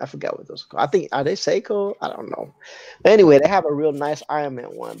wind. I forgot what those are called. I think, are they Seiko? I don't know. Anyway, they have a real nice Iron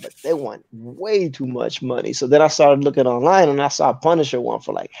Man one, but they want way too much money. So then I started looking online and I saw a Punisher one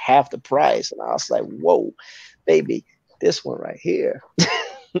for like half the price, and I was like, whoa, baby, this one right here.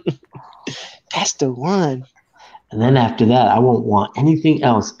 That's the one. And then after that, I won't want anything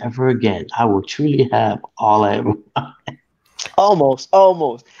else ever again. I will truly have all I ever want. Almost.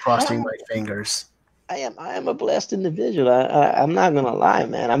 Crossing my fingers. I am a blessed individual. I'm not gonna lie,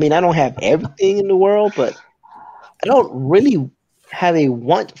 man. I mean, I don't have everything in the world, but I don't really have a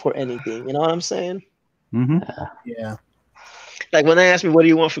want for anything. You know what I'm saying? Mm-hmm. Yeah. Like when they ask me, "What do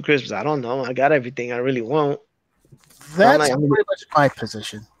you want for Christmas?" I don't know. I got everything I really want. That's like, pretty much my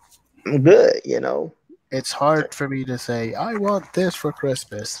position. I'm good, you know. It's hard for me to say I want this for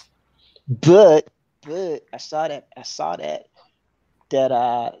Christmas. But I saw that it's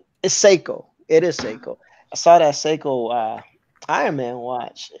Seiko. It is Seiko. I saw that Seiko Iron Man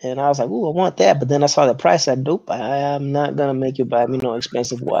watch, and I was like, "Ooh, I want that." But then I saw the price. I said, "Nope, I am not gonna make you buy me no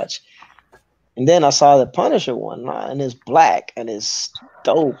expensive watch." And then I saw the Punisher one, and it's black and it's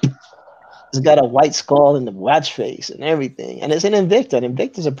dope. It's got a white skull in the watch face and everything, and it's an Invicta. And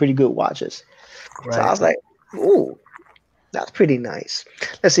Invictas are pretty good watches. Right. So I was like, "Ooh, that's pretty nice."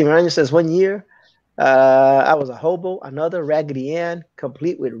 Let's see. Miranda says 1 year. I was a hobo, another Raggedy Ann,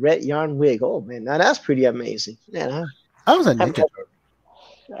 complete with red yarn wig. Oh man, now that's pretty amazing. Man, I was a ninja.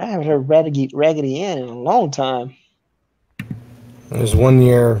 I haven't heard Raggedy Ann in a long time. There's 1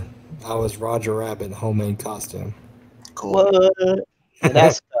 year I was Roger Rabbit homemade costume. Cool. What? And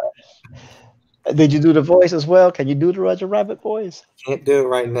that's did you do the voice as well? Can you do the Roger Rabbit voice? Can't do it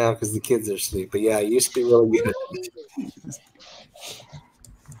right now because the kids are asleep. But yeah, I used to be really good.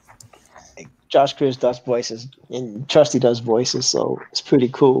 Josh Chris does voices and Trusty does voices, so it's pretty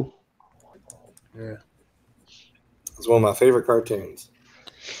cool. Yeah. It's one of my favorite cartoons.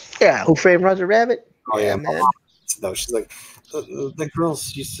 Yeah, Who Framed Roger Rabbit? Oh yeah, man. No, she's like the girl.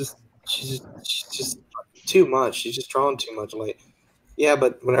 She's just too much. She's just drawing too much. I'm like, yeah,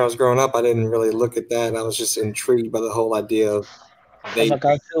 but when I was growing up, I didn't really look at that. I was just intrigued by the whole idea of a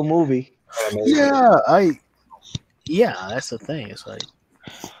cartoon movie. Yeah, that's the thing. It's like,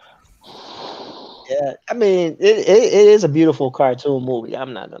 yeah, I mean, it is a beautiful cartoon movie.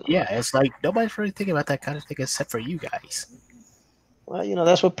 I'm not gonna. Yeah, it's like nobody's really thinking about that kind of thing except for you guys. Well, you know,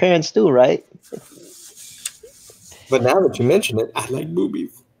 that's what parents do, right? But now that you mention it, I like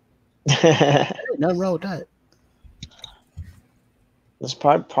movies. Nothing wrong with that. It's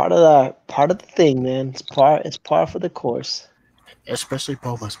part of the thing, man. It's par for the course. Especially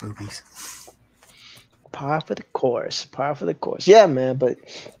Boba's movies. Par for the course. Yeah, man. But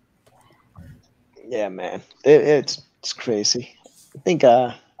yeah, man, it's crazy. I think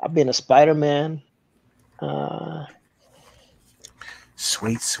I've been a Spider-Man.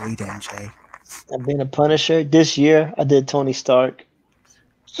 Sweet MJ. I've been a Punisher. This year, I did Tony Stark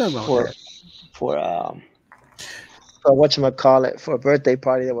for whatchamacallit, for a birthday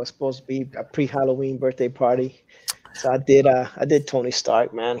party that was supposed to be a pre-Halloween birthday party. So I did Tony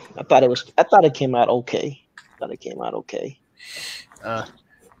Stark, man. I thought it came out okay.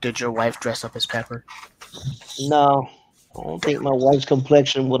 Did your wife dress up as Pepper? No, I don't think my wife's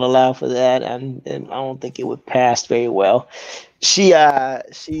complexion would allow for that, and I don't think it would pass very well. She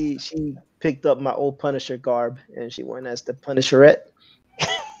picked up my old Punisher garb and she went as the Punisherette.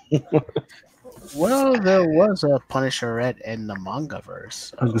 Well, there was a Punisherette in the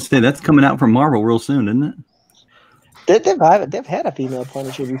mangaverse. I was gonna say that's coming out from Marvel real soon, isn't it? They've had a female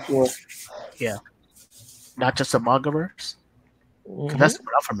Punisher before. Yeah, not just the mangaverse. Mm-hmm. That's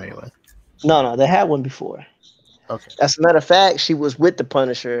what I'm familiar with. No, they had one before. Okay. As a matter of fact, she was with the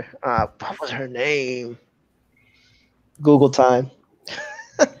Punisher. What was her name? Google time.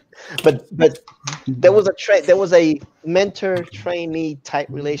 but there was a mentor trainee type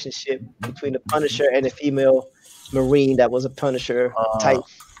relationship between the Punisher and a female Marine that was a Punisher type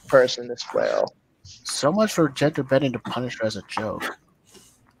person as well. So much for gender bending the Punisher as a joke.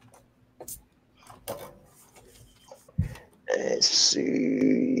 Let's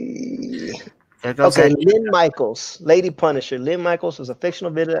see. Okay, Lynn Michaels, Lady Punisher. Lynn Michaels was a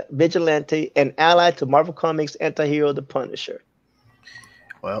fictional vigilante and ally to Marvel Comics anti-hero The Punisher.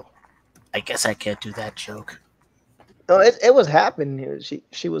 Well, I guess I can't do that joke. No, it was happening here.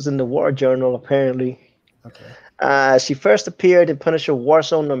 She was in the War Journal apparently. Okay. She first appeared in Punisher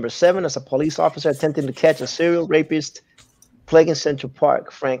Warzone #7 as a police officer attempting to catch a serial rapist plaguing Central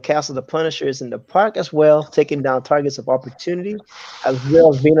Park. Frank Castle, the Punisher, is in the park as well, taking down targets of opportunity, as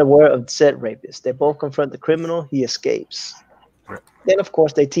well as being aware of said rapist. They both confront the criminal. He escapes. Then, of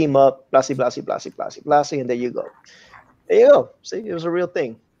course, they team up, blasey, blasey, blasey, blasey, blasey, and there you go. There you go. See, it was a real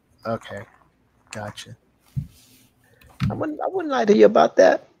thing. Okay. Gotcha. I wouldn't lie to you about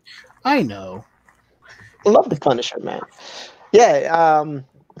that. I know. I love the Punisher, man. Yeah,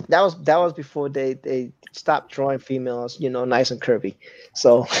 that was before they stopped drawing females, nice and curvy.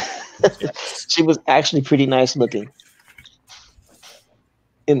 So she was actually pretty nice looking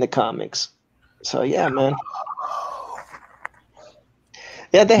in the comics. So yeah, man.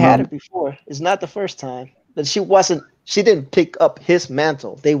 Yeah, they had it before. It's not the first time, but she didn't pick up his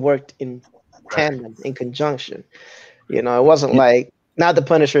mantle. They worked in tandem, in conjunction. It wasn't like now the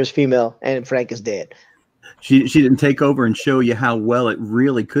Punisher is female and Frank is dead. She didn't take over and show you how well it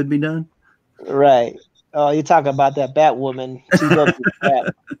really could be done. Right. Oh, you talk about that Batwoman.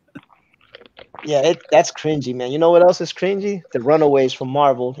 Yeah, that's cringy, man. You know what else is cringy? The Runaways from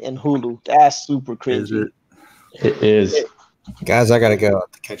Marvel and Hulu. That's super cringy. It is. Guys, I gotta go. I'll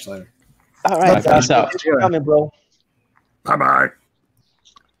catch you later. All right, guys. Peace out. Thanks for coming, bro. Bye-bye.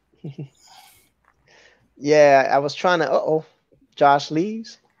 Yeah, I was trying to. Josh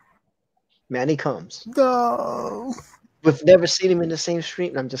leaves. Manny comes. No. We've never seen him in the same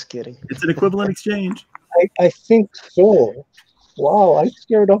street. I'm just kidding. It's an equivalent exchange. I think so. Wow, I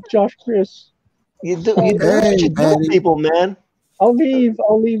scared off Josh Chris. You do what you do, people, man. I'll leave,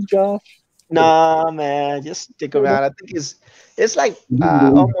 Josh. Nah, man, just stick around. I think it's like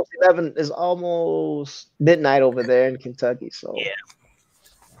almost 11. It's almost midnight over there in Kentucky. So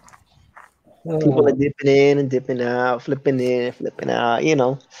people are dipping in and dipping out, flipping in and flipping out.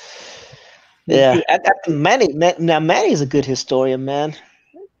 Yeah, Manny's a good historian, man.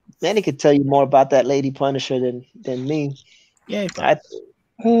 Manny could tell you more about that Lady Punisher than me. Yeah, I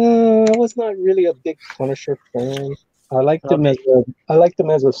was not really a big Punisher fan. I liked him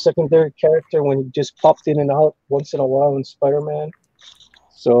as a secondary character when he just popped in and out once in a while in Spider-Man.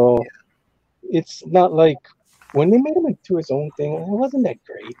 So it's not like when they made him into his own thing, it wasn't that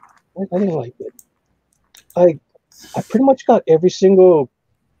great. I didn't like it. I pretty much got every single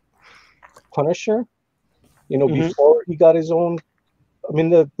Punisher, before he got his own. I mean,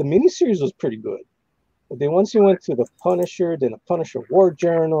 the miniseries was pretty good. But then once he went to the Punisher, then the Punisher War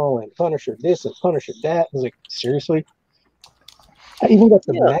Journal, and Punisher this and Punisher that, I was like, seriously? I even got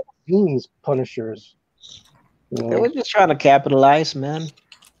the magazines Punishers. They were just trying to capitalize, man.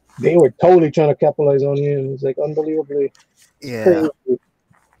 They were totally trying to capitalize on him. It was like unbelievably crazy.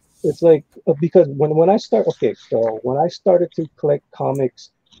 It's like because when I started to collect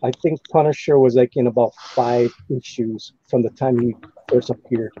comics, I think Punisher was like in about 5 issues from the time he first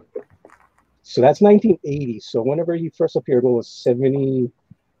appeared. So that's 1980. So whenever he first appeared, what was 70,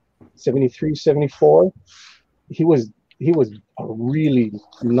 73, 74? He was really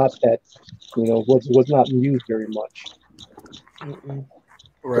not that, was not used very much.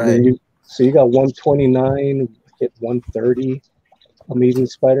 Right. So you got 129, hit 130, Amazing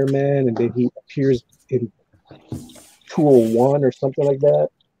Spider-Man, and then he appears in 201 or something like that.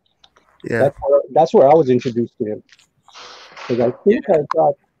 Yeah. That's where I was introduced to him. Because I think I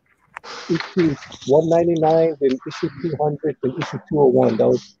got issue 199, then issue 200, then issue 201. That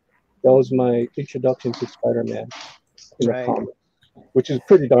was my introduction to Spider-Man in the comic, which is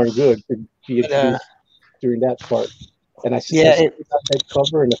pretty darn good to be introduced during that part. And I got that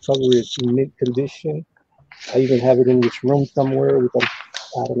cover, and the cover is in mint condition. I even have it in this room somewhere. I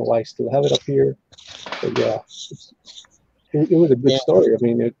don't know why I still have it up here. But yeah, it was a good story. I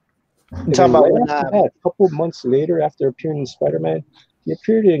mean, a couple of months later, after appearing in Spider-Man, he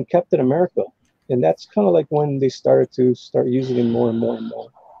appeared in Captain America, and that's kind of like when they started using him more and more and more.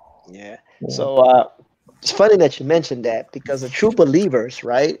 Yeah. So it's funny that you mentioned that, because the True Believers,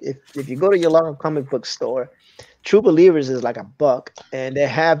 right? If you go to your local comic book store, True Believers is like $1, and they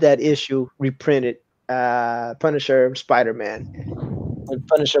have that issue reprinted. Punisher, Spider-Man. When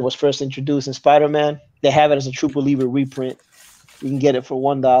Punisher was first introduced in Spider-Man, they have it as a True Believer reprint. You can get it for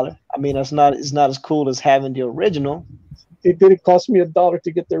 $1. I mean, it's not as cool as having the original. It didn't cost me $1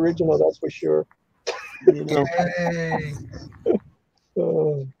 to get the original, that's for sure.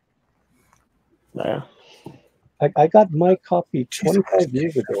 Yeah. I got my copy 25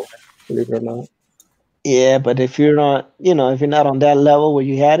 years ago, believe it or not. Yeah, but if you're not, if you're not on that level where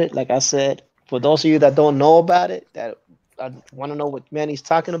you had it, like I said, for those of you that don't know about it, that I want to know what Manny's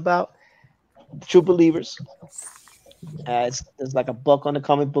talking about, True Believers. It's like $1 on the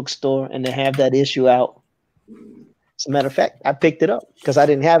comic book store, and they have that issue out As a matter of fact, I picked it up because I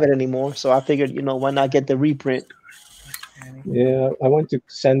didn't have it anymore. So I figured, why not get the reprint? Yeah, I went to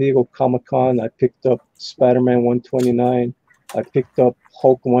San Diego Comic-Con. I picked up Spider-Man 129. I picked up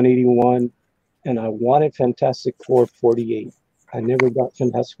Hulk 181, and I wanted Fantastic Four 48. I never got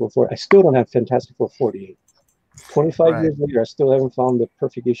Fantastic Four 48. I still don't have Fantastic Four 48. 25 years later, I still haven't found the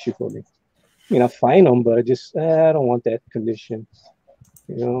perfect issue for me. I mean, I find them, but I don't want that condition.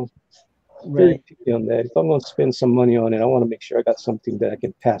 Very picky on that. If I'm going to spend some money on it, I want to make sure I got something that I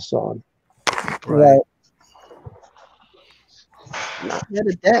can pass on. Right. Not mad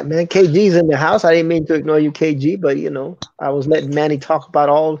at that, man. KG's in the house. I didn't mean to ignore you, KG, but I was letting Manny talk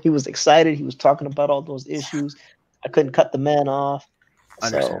about he was excited. He was talking about all those issues. I couldn't cut the man off.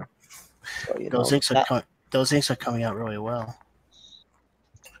 Understand. Those inks are coming out really well.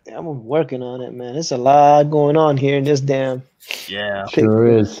 Yeah, I'm working on it, man. There's a lot going on here in this damn. Yeah, sure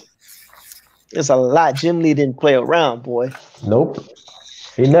is. There's a lot. Jim Lee didn't play around, boy. Nope.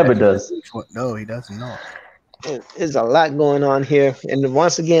 He never does. No, he doesn't know. There's a lot going on here. And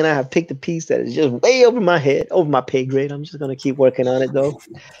once again, I have picked a piece that is just way over my head, over my pay grade. I'm just going to keep working on it, though.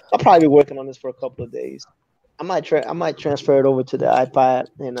 I'll probably be working on this for a couple of days. I might transfer it over to the iPad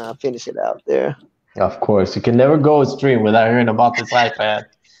and finish it out there. Of course. You can never go a stream without hearing about this iPad.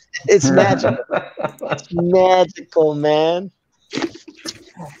 It's magical. It's magical, man.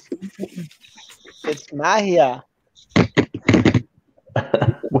 It's magia.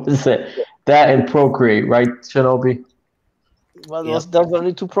 What is it? That and Procreate, right, Shinobi? Well, those are the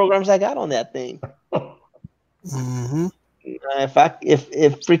only two programs I got on that thing. Mm-hmm. If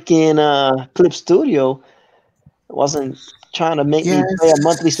freaking Clip Studio wasn't trying to make me pay a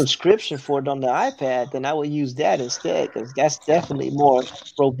monthly subscription for it on the iPad, then I would use that instead because that's definitely more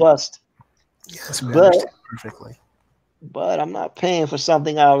robust. Yes, we understand perfectly. But I'm not paying for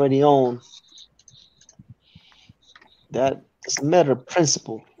something I already own. That's a matter of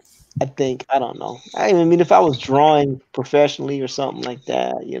principle, I think. I don't know. I mean, if I was drawing professionally or something like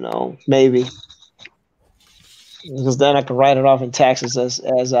that, maybe. Because then I could write it off in taxes as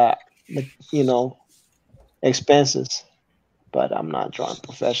expenses. But I'm not drawing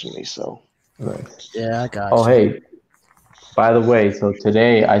professionally, so. Right. Yeah, I got you. Oh, hey, by the way, so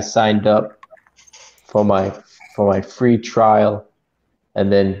today I signed up for my free trial,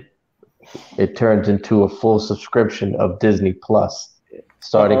 and then it turns into a full subscription of Disney Plus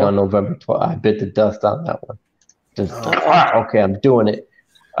starting on November 12th. I bit the dust on that one. Okay, I'm doing it.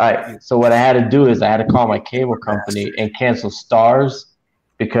 All right, so what I had to do is I had to call my cable company and cancel Stars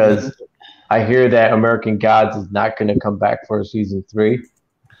because I hear that American Gods is not going to come back for season 3.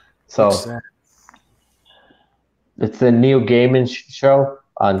 So it's the Neil Gaiman show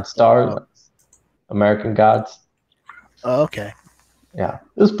on Stars, American Gods. Oh, okay. Yeah,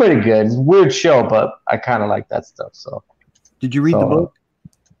 it was pretty good. It's a weird show, but I kind of like that stuff. So, did you read the book?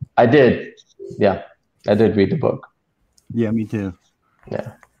 I did. Yeah, I did read the book. Yeah, me too.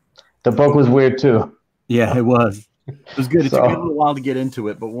 Yeah, the book was weird too. Yeah, it was. It was good. It took me a little while to get into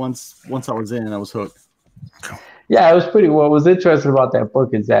it, but once I was in, I was hooked. Yeah, it was pretty. What was interesting about that book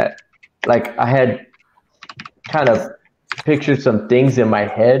is that, like, I had kind of pictured some things in my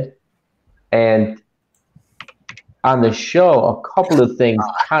head, and on the show, a couple of things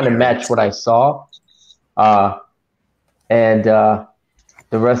kind of matched what I saw, and the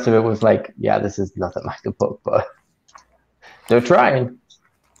rest of it was like, yeah, this is nothing like the book, but they're trying.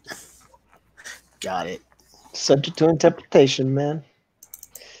 Got it. Subject to interpretation, man.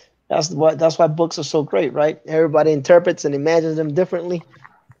 That's why books are so great, right? Everybody interprets and imagines them differently.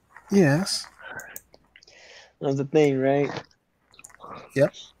 Yes. That's the thing, right?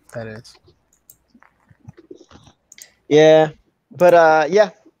 Yep, that is. Yeah, but I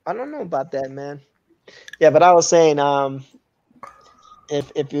don't know about that, man. Yeah, but I was saying,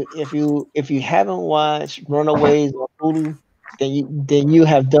 if you haven't watched Runaways on Hulu, then you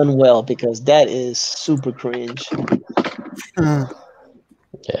have done well because that is super cringe.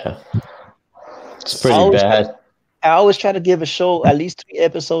 Yeah, it's pretty bad. I always try to give a show at least 3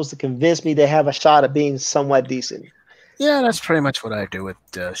 episodes to convince me they have a shot of being somewhat decent. Yeah, that's pretty much what I do with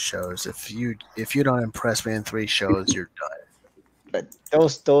shows. If you don't impress me in 3 shows, you're done. But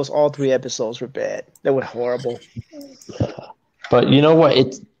those all 3 episodes were bad. They were horrible. But you know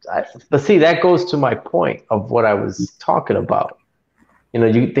what? But see, that goes to my point of what I was talking about.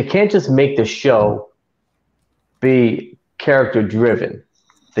 They can't just make the show be character driven.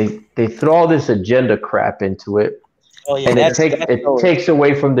 They throw all this agenda crap into it. Oh, yeah, and it takes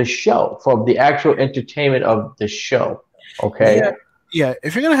away from the show, from the actual entertainment of the show. Okay. Yeah.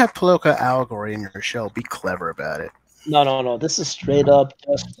 If you're gonna have political allegory in your show, be clever about it. No. This is straight up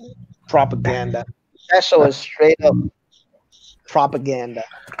just propaganda. That show is straight up propaganda.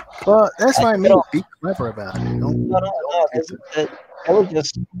 Well, that's what I mean. No, Be clever about it. no, Don't no. get to- That was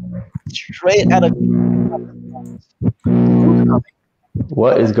just straight out of.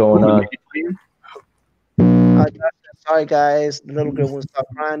 What is going on? Sorry, guys. The little girl won't stop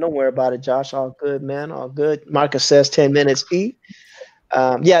crying. Don't worry about it, Josh. All good, man. All good. Marcus says 10 minutes eat.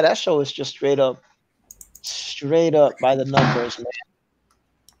 Yeah, that show is just straight up by the numbers, man.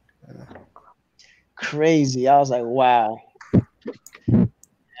 Crazy. I was like, wow.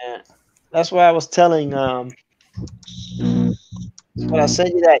 Yeah. That's why I was telling when I sent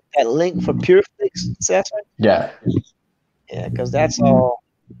you that link for PureFlix, Cesar. Yeah. Yeah, because that's all,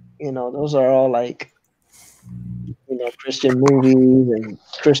 those are all like, Christian movies and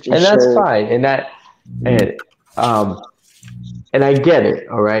Christian And that's shows. fine. And I get it.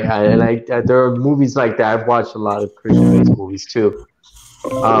 All right. There are movies like that. I've watched a lot of Christian-based movies too.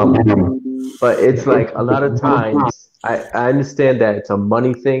 But it's like a lot of times I understand that it's a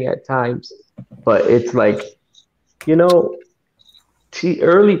money thing at times, but it's like, early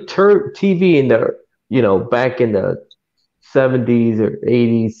TV in the, back in the 70s or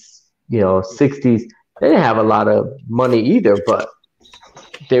 80s, 60s, they didn't have a lot of money either, but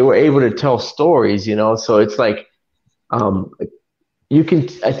they were able to tell stories, so it's like, I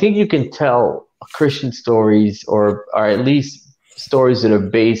think you can tell Christian stories or at least stories that are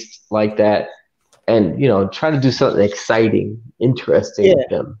based like that and, try to do something exciting, interesting with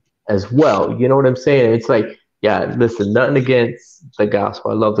them as well. You know what I'm saying? It's like, yeah, listen, nothing against the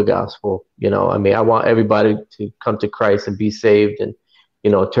gospel. I love the gospel. I want everybody to come to Christ and be saved and,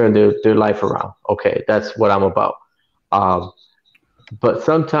 turn their life around. Okay, that's what I'm about. But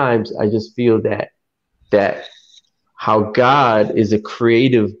sometimes I just feel that how God is a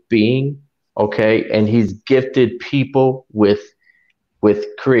creative being, okay, and He's gifted people with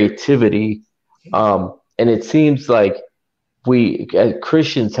creativity, and it seems like we as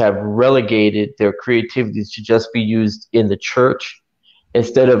Christians have relegated their creativity to just be used in the church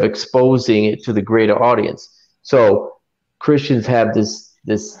instead of exposing it to the greater audience. So Christians have this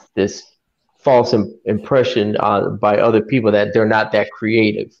false impression by other people that they're not that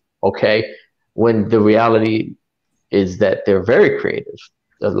creative, okay, when the reality is that they're very creative.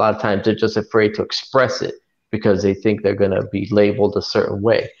 A lot of times they're just afraid to express it because they think they're going to be labeled a certain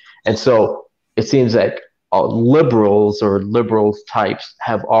way. And so it seems like liberals or liberal types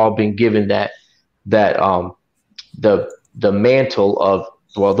have all been given that the mantle of,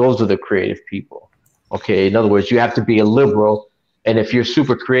 well, those are the creative people. Okay, in other words, you have to be a liberal, and if you're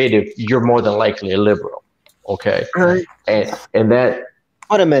super creative, you're more than likely a liberal. Okay, Right. and that.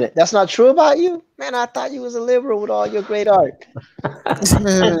 Wait a minute, that's not true about you, man. I thought you was a liberal with all your great art.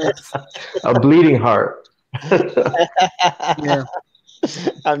 A bleeding heart. Yeah.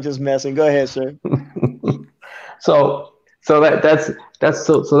 I'm just messing. Go ahead, sir. So that's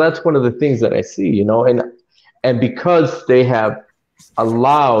one of the things that I see, and because they have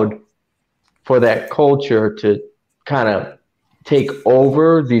allowed for that culture to kind of take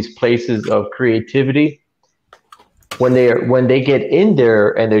over these places of creativity, when they get in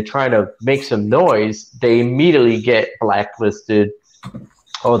there and they're trying to make some noise, they immediately get blacklisted,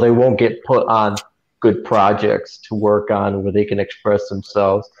 or they won't get put on good projects to work on where they can express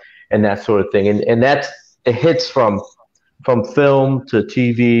themselves and that sort of thing. And it hits from film to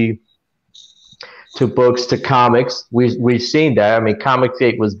TV to books to comics. We've seen that. I mean,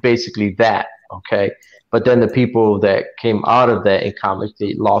 Comicsgate was basically that, okay? But then the people that came out of that in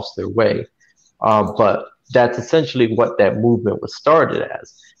Comicsgate lost their way. But that's essentially what that movement was started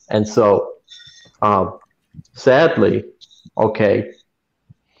as. And so, sadly, okay,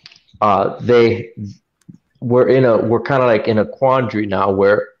 we're kind of like in a quandary now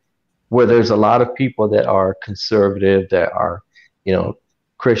where there's a lot of people that are conservative, that are,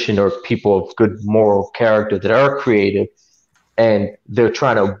 Christian, or people of good moral character that are creative, and they're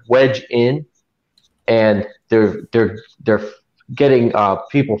trying to wedge in, and they're getting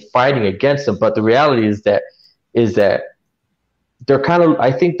people fighting against them. But the reality is that they're kind of,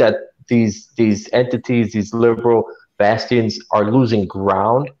 I think that these entities, these liberal bastions, are losing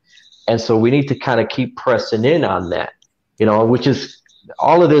ground. And so we need to kind of keep pressing in on that, which is,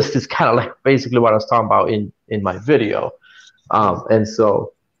 all of this is kind of like basically what I was talking about in my video. And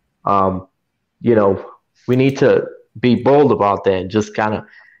so, we need to be bold about that and just kind of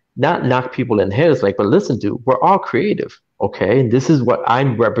not knock people in the head. It's like, but listen, dude, we're all creative, okay? And this is what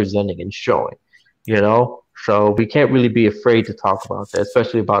I'm representing and showing, So we can't really be afraid to talk about that,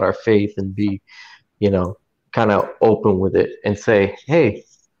 especially about our faith, and be, kind of open with it and say, hey,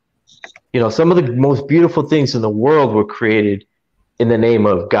 some of the most beautiful things in the world were created in the name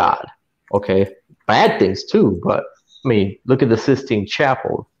of God, okay? bad things too. But I mean, look at the Sistine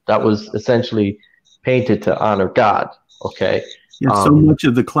Chapel. That was essentially painted to honor God. Okay. Yeah, so much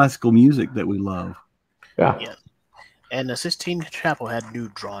of the classical music that we love. Yeah. Yeah. And the Sistine Chapel had new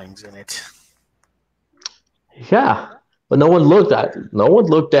drawings in it. Yeah. But no one looked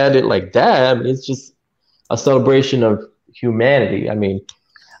at it like that. I mean, it's just a celebration of humanity. I mean,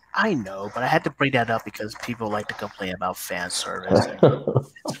 I know, but I had to bring that up because people like to complain about fan service.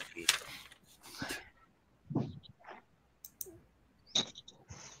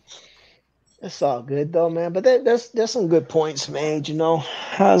 It's all good though, man. But there's some good points made.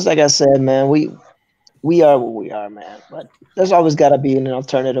 As like I said, man, we are what we are, man. But there's always got to be an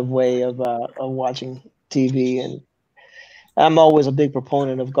alternative way of watching TV, and I'm always a big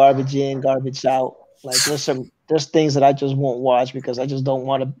proponent of garbage in, garbage out. Like there's things that I just won't watch because I just don't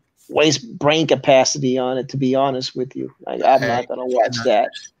want to waste brain capacity on it. To be honest with you, like, I'm not gonna watch that.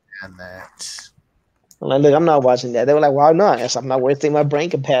 And that. Like, look, I'm not watching that. They were like, why not? I said, I'm not wasting my brain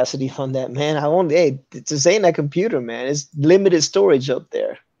capacity on that, man. It's ain't that computer, man. It's limited storage up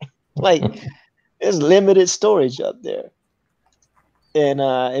there. Like, there's limited storage up there. And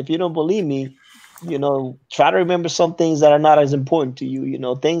if you don't believe me, try to remember some things that are not as important to you.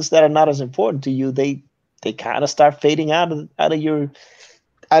 Things that are not as important to you, they kind of start fading out of your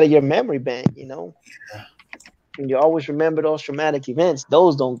memory bank. Yeah. And you always remember those traumatic events.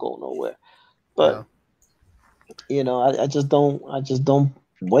 Those don't go nowhere. But I just don't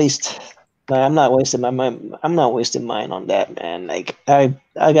waste. I'm not wasting my mind. I'm not wasting mine on that, man. Like I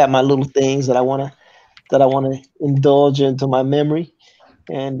got my little things that I wanna indulge into my memory,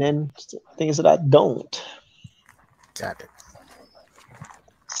 and then things that I don't. Got it.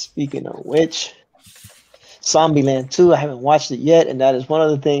 Speaking of which, Zombieland 2, I haven't watched it yet, and that is one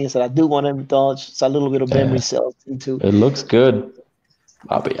of the things that I do want to indulge. It's a little bit of memory cells into. It looks good.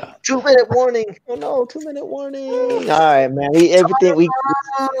 Bobby. 2-minute warning. Oh no, 2-minute warning. All right, man. We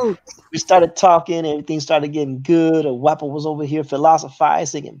started talking, everything started getting good. Wappa was over here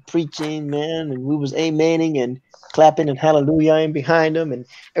philosophizing and preaching, man, and we was amening and clapping and hallelujahing behind him, and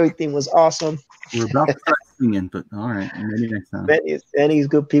everything was awesome. We're about to start singing, but all right, maybe next time. Any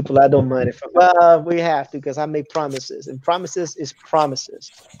good people, I don't mind if we have to, because I make promises, and promises is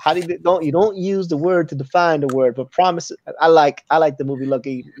promises. You don't use the word to define the word, but promises. I like the movie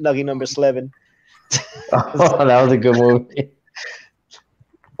Lucky Number 11. Oh, that was a good movie.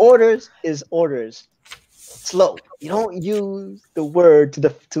 Orders is orders. Slow. You don't use the word to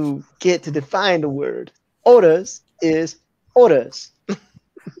define the word. Orders is orders.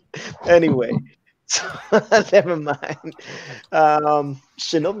 Anyway. Never mind.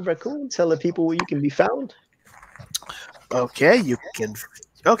 Shinobi Raccoon, tell the people where you can be found. Okay, you can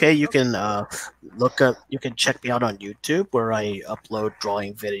look up. You can check me out on YouTube, where I upload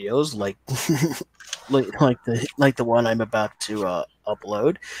drawing videos like like the one I'm about to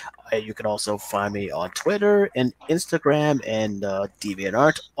upload. You can also find me on Twitter and Instagram and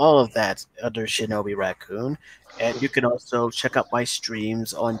DeviantArt. All of that under Shinobi Raccoon, and you can also check out my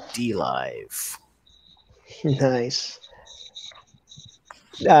streams on DLive. Nice.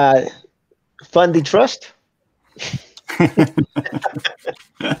 Fundy Trust.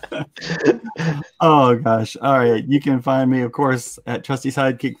 Oh gosh. All right. You can find me, of course, at Trusty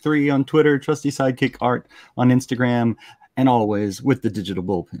Sidekick 3 on Twitter, Trusty Sidekick Art on Instagram, and always with the Digital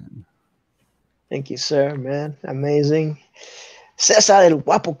Bullpen. Thank you, sir, man. Amazing. Cesar El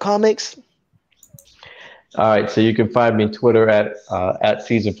Guapo Comics. All right, so you can find me Twitter at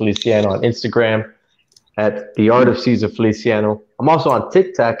Cesar Feliciano, on Instagram at The Art of Cesar Feliciano. I'm also on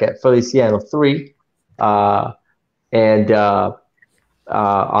TikTok at Feliciano3, and on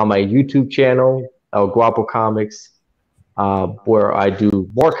my YouTube channel, El Guapo Comics, where I do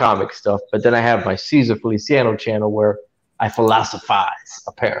more comic stuff. But then I have my Cesar Feliciano channel where I philosophize,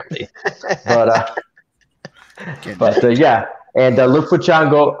 apparently. But yeah, and look for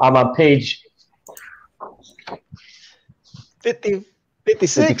Chango. I'm on page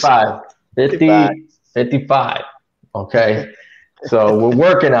 56. 55. Okay. So we're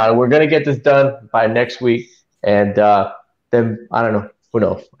working on it. We're going to get this done by next week. And then, I don't know, who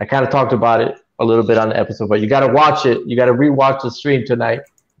knows? I kind of talked about it a little bit on the episode, but you got to watch it. You got to rewatch the stream tonight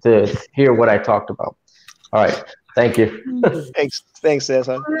to hear what I talked about. All right. Thank you. Thanks,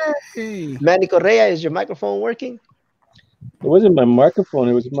 Cesar. Manny Correa, is your microphone working? It wasn't my microphone.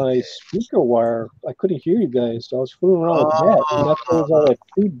 It was my speaker wire. I couldn't hear you guys, so I was fooling around with that. And that's why all that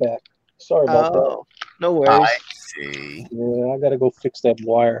feedback. Sorry about that. No worries. I see. Yeah, I got to go fix that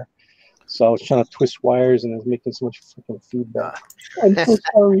wire. So I was trying to twist wires, and it was making so much freaking feedback. I'm so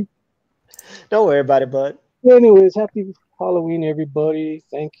sorry. Don't worry about it, bud. Anyways, happy Halloween, everybody.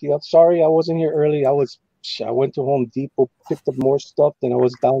 Thank you. I'm sorry I wasn't here early. I went to Home Depot, picked up more stuff, then I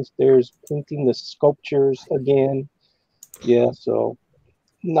was downstairs painting the sculptures again. Yeah, so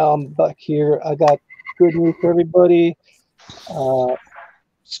now I'm back here. I got good news for everybody.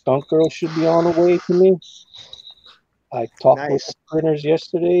 Skunk Girl should be on the way to me. I talked with the printers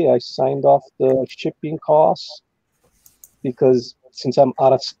yesterday. I signed off the shipping costs because since I'm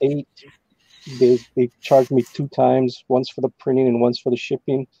out of state, they charged me 2 times, once for the printing and once for the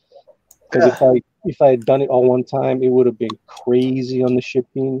shipping. Because if I had done it all one time, it would have been crazy on the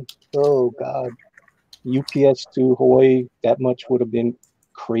shipping. Oh God, UPS to Hawaii, that much would have been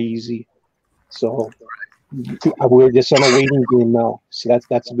crazy. So we're just on a waiting game now. See,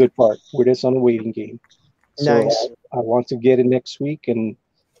 that's a good part. We're just on a waiting game. So Nice. I want to get it next week, and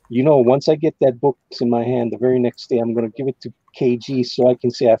once I get that book in my hand, the very next day I'm going to give it to KG so I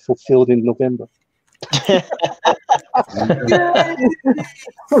can say I fulfilled in November.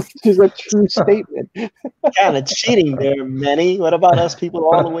 Which is a true statement. Kind of cheating there, Manny. What about us people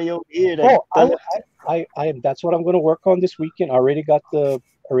all the way over here? That's what I'm going to work on this weekend. I already got the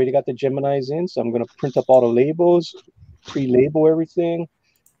Geminis in, so I'm going to print up all the labels, pre-label everything.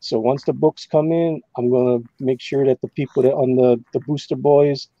 So once the books come in, I'm going to make sure that the people that on the booster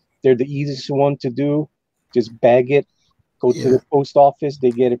boys, they're the easiest one to do. Just bag it, go to the post office, they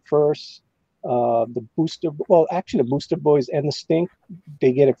get it first. The booster boys and the stink,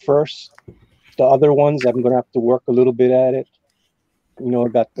 they get it first. The other ones, I'm going to have to work a little bit at it. I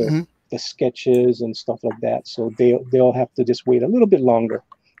got the sketches and stuff like that. So they'll have to just wait a little bit longer,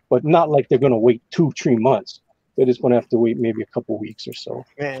 but not like they're going to wait 2-3 months. They're just going to have to wait maybe a couple weeks or so.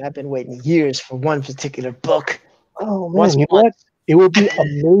 Man, I've been waiting years for one particular book. Oh, man, you know what? It would be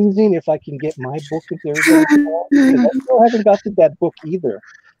amazing if I can get my book into everybody's home. I still haven't got to that book either.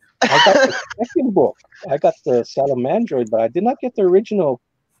 I got the second book. I got the Salamandroid, but I did not get the original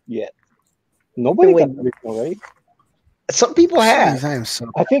yet. Nobody got the original, right? Some people have.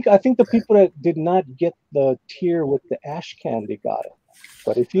 I think the people that did not get the tier with the ash can, they got it.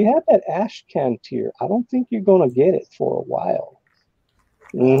 But if you have that ash can tier, I don't think you're gonna get it for a while.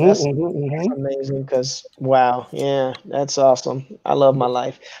 That's amazing because wow, yeah, that's awesome. I love my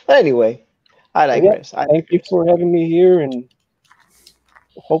life. But anyway, I digress. Thank you for having me here, and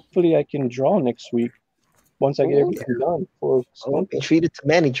hopefully I can draw next week once I get everything done. Treated to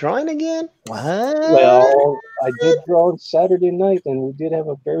Manny drawing again? What? Well, I did draw on Saturday night, and we did have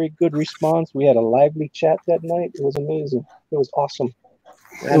a very good response. We had a lively chat that night. It was amazing. It was awesome.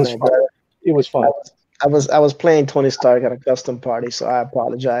 It was fun. I was playing Tony Stark at a custom party, so I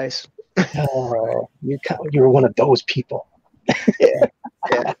apologize. Oh, you're one of those people. Yeah.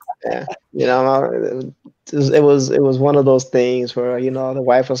 It was one of those things where the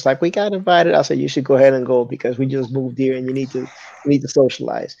wife was like, "We got invited." I said, "You should go ahead and go because we just moved here and you need to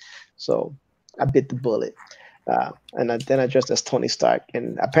socialize." So I bit the bullet, and then I dressed as Tony Stark.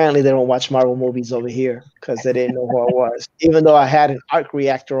 And apparently they don't watch Marvel movies over here because they didn't know who I was, even though I had an arc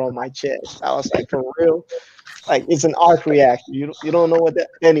reactor on my chest. I was like, for real, like it's an arc reactor. You don't know what that.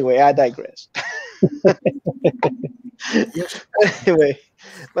 Anyway, I digress. Anyway,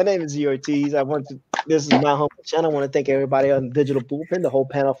 my name is Ortiz. This is my home channel. I want to thank everybody on Digital Bullpen, the whole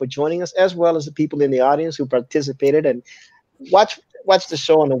panel, for joining us, as well as the people in the audience who participated and watch the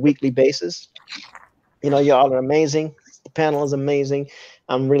show on a weekly basis. Y'all are amazing. The panel is amazing.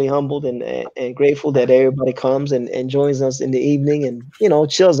 I'm really humbled and grateful that everybody comes and joins us in the evening and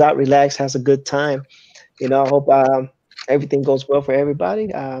chills out, relax, has a good time. I hope everything goes well for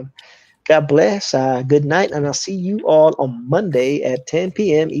everybody. God bless. Good night, and I'll see you all on Monday at 10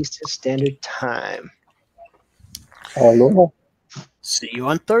 p.m. Eastern Standard Time. Aloha. See you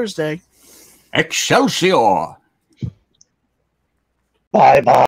on Thursday. Excelsior! Bye-bye.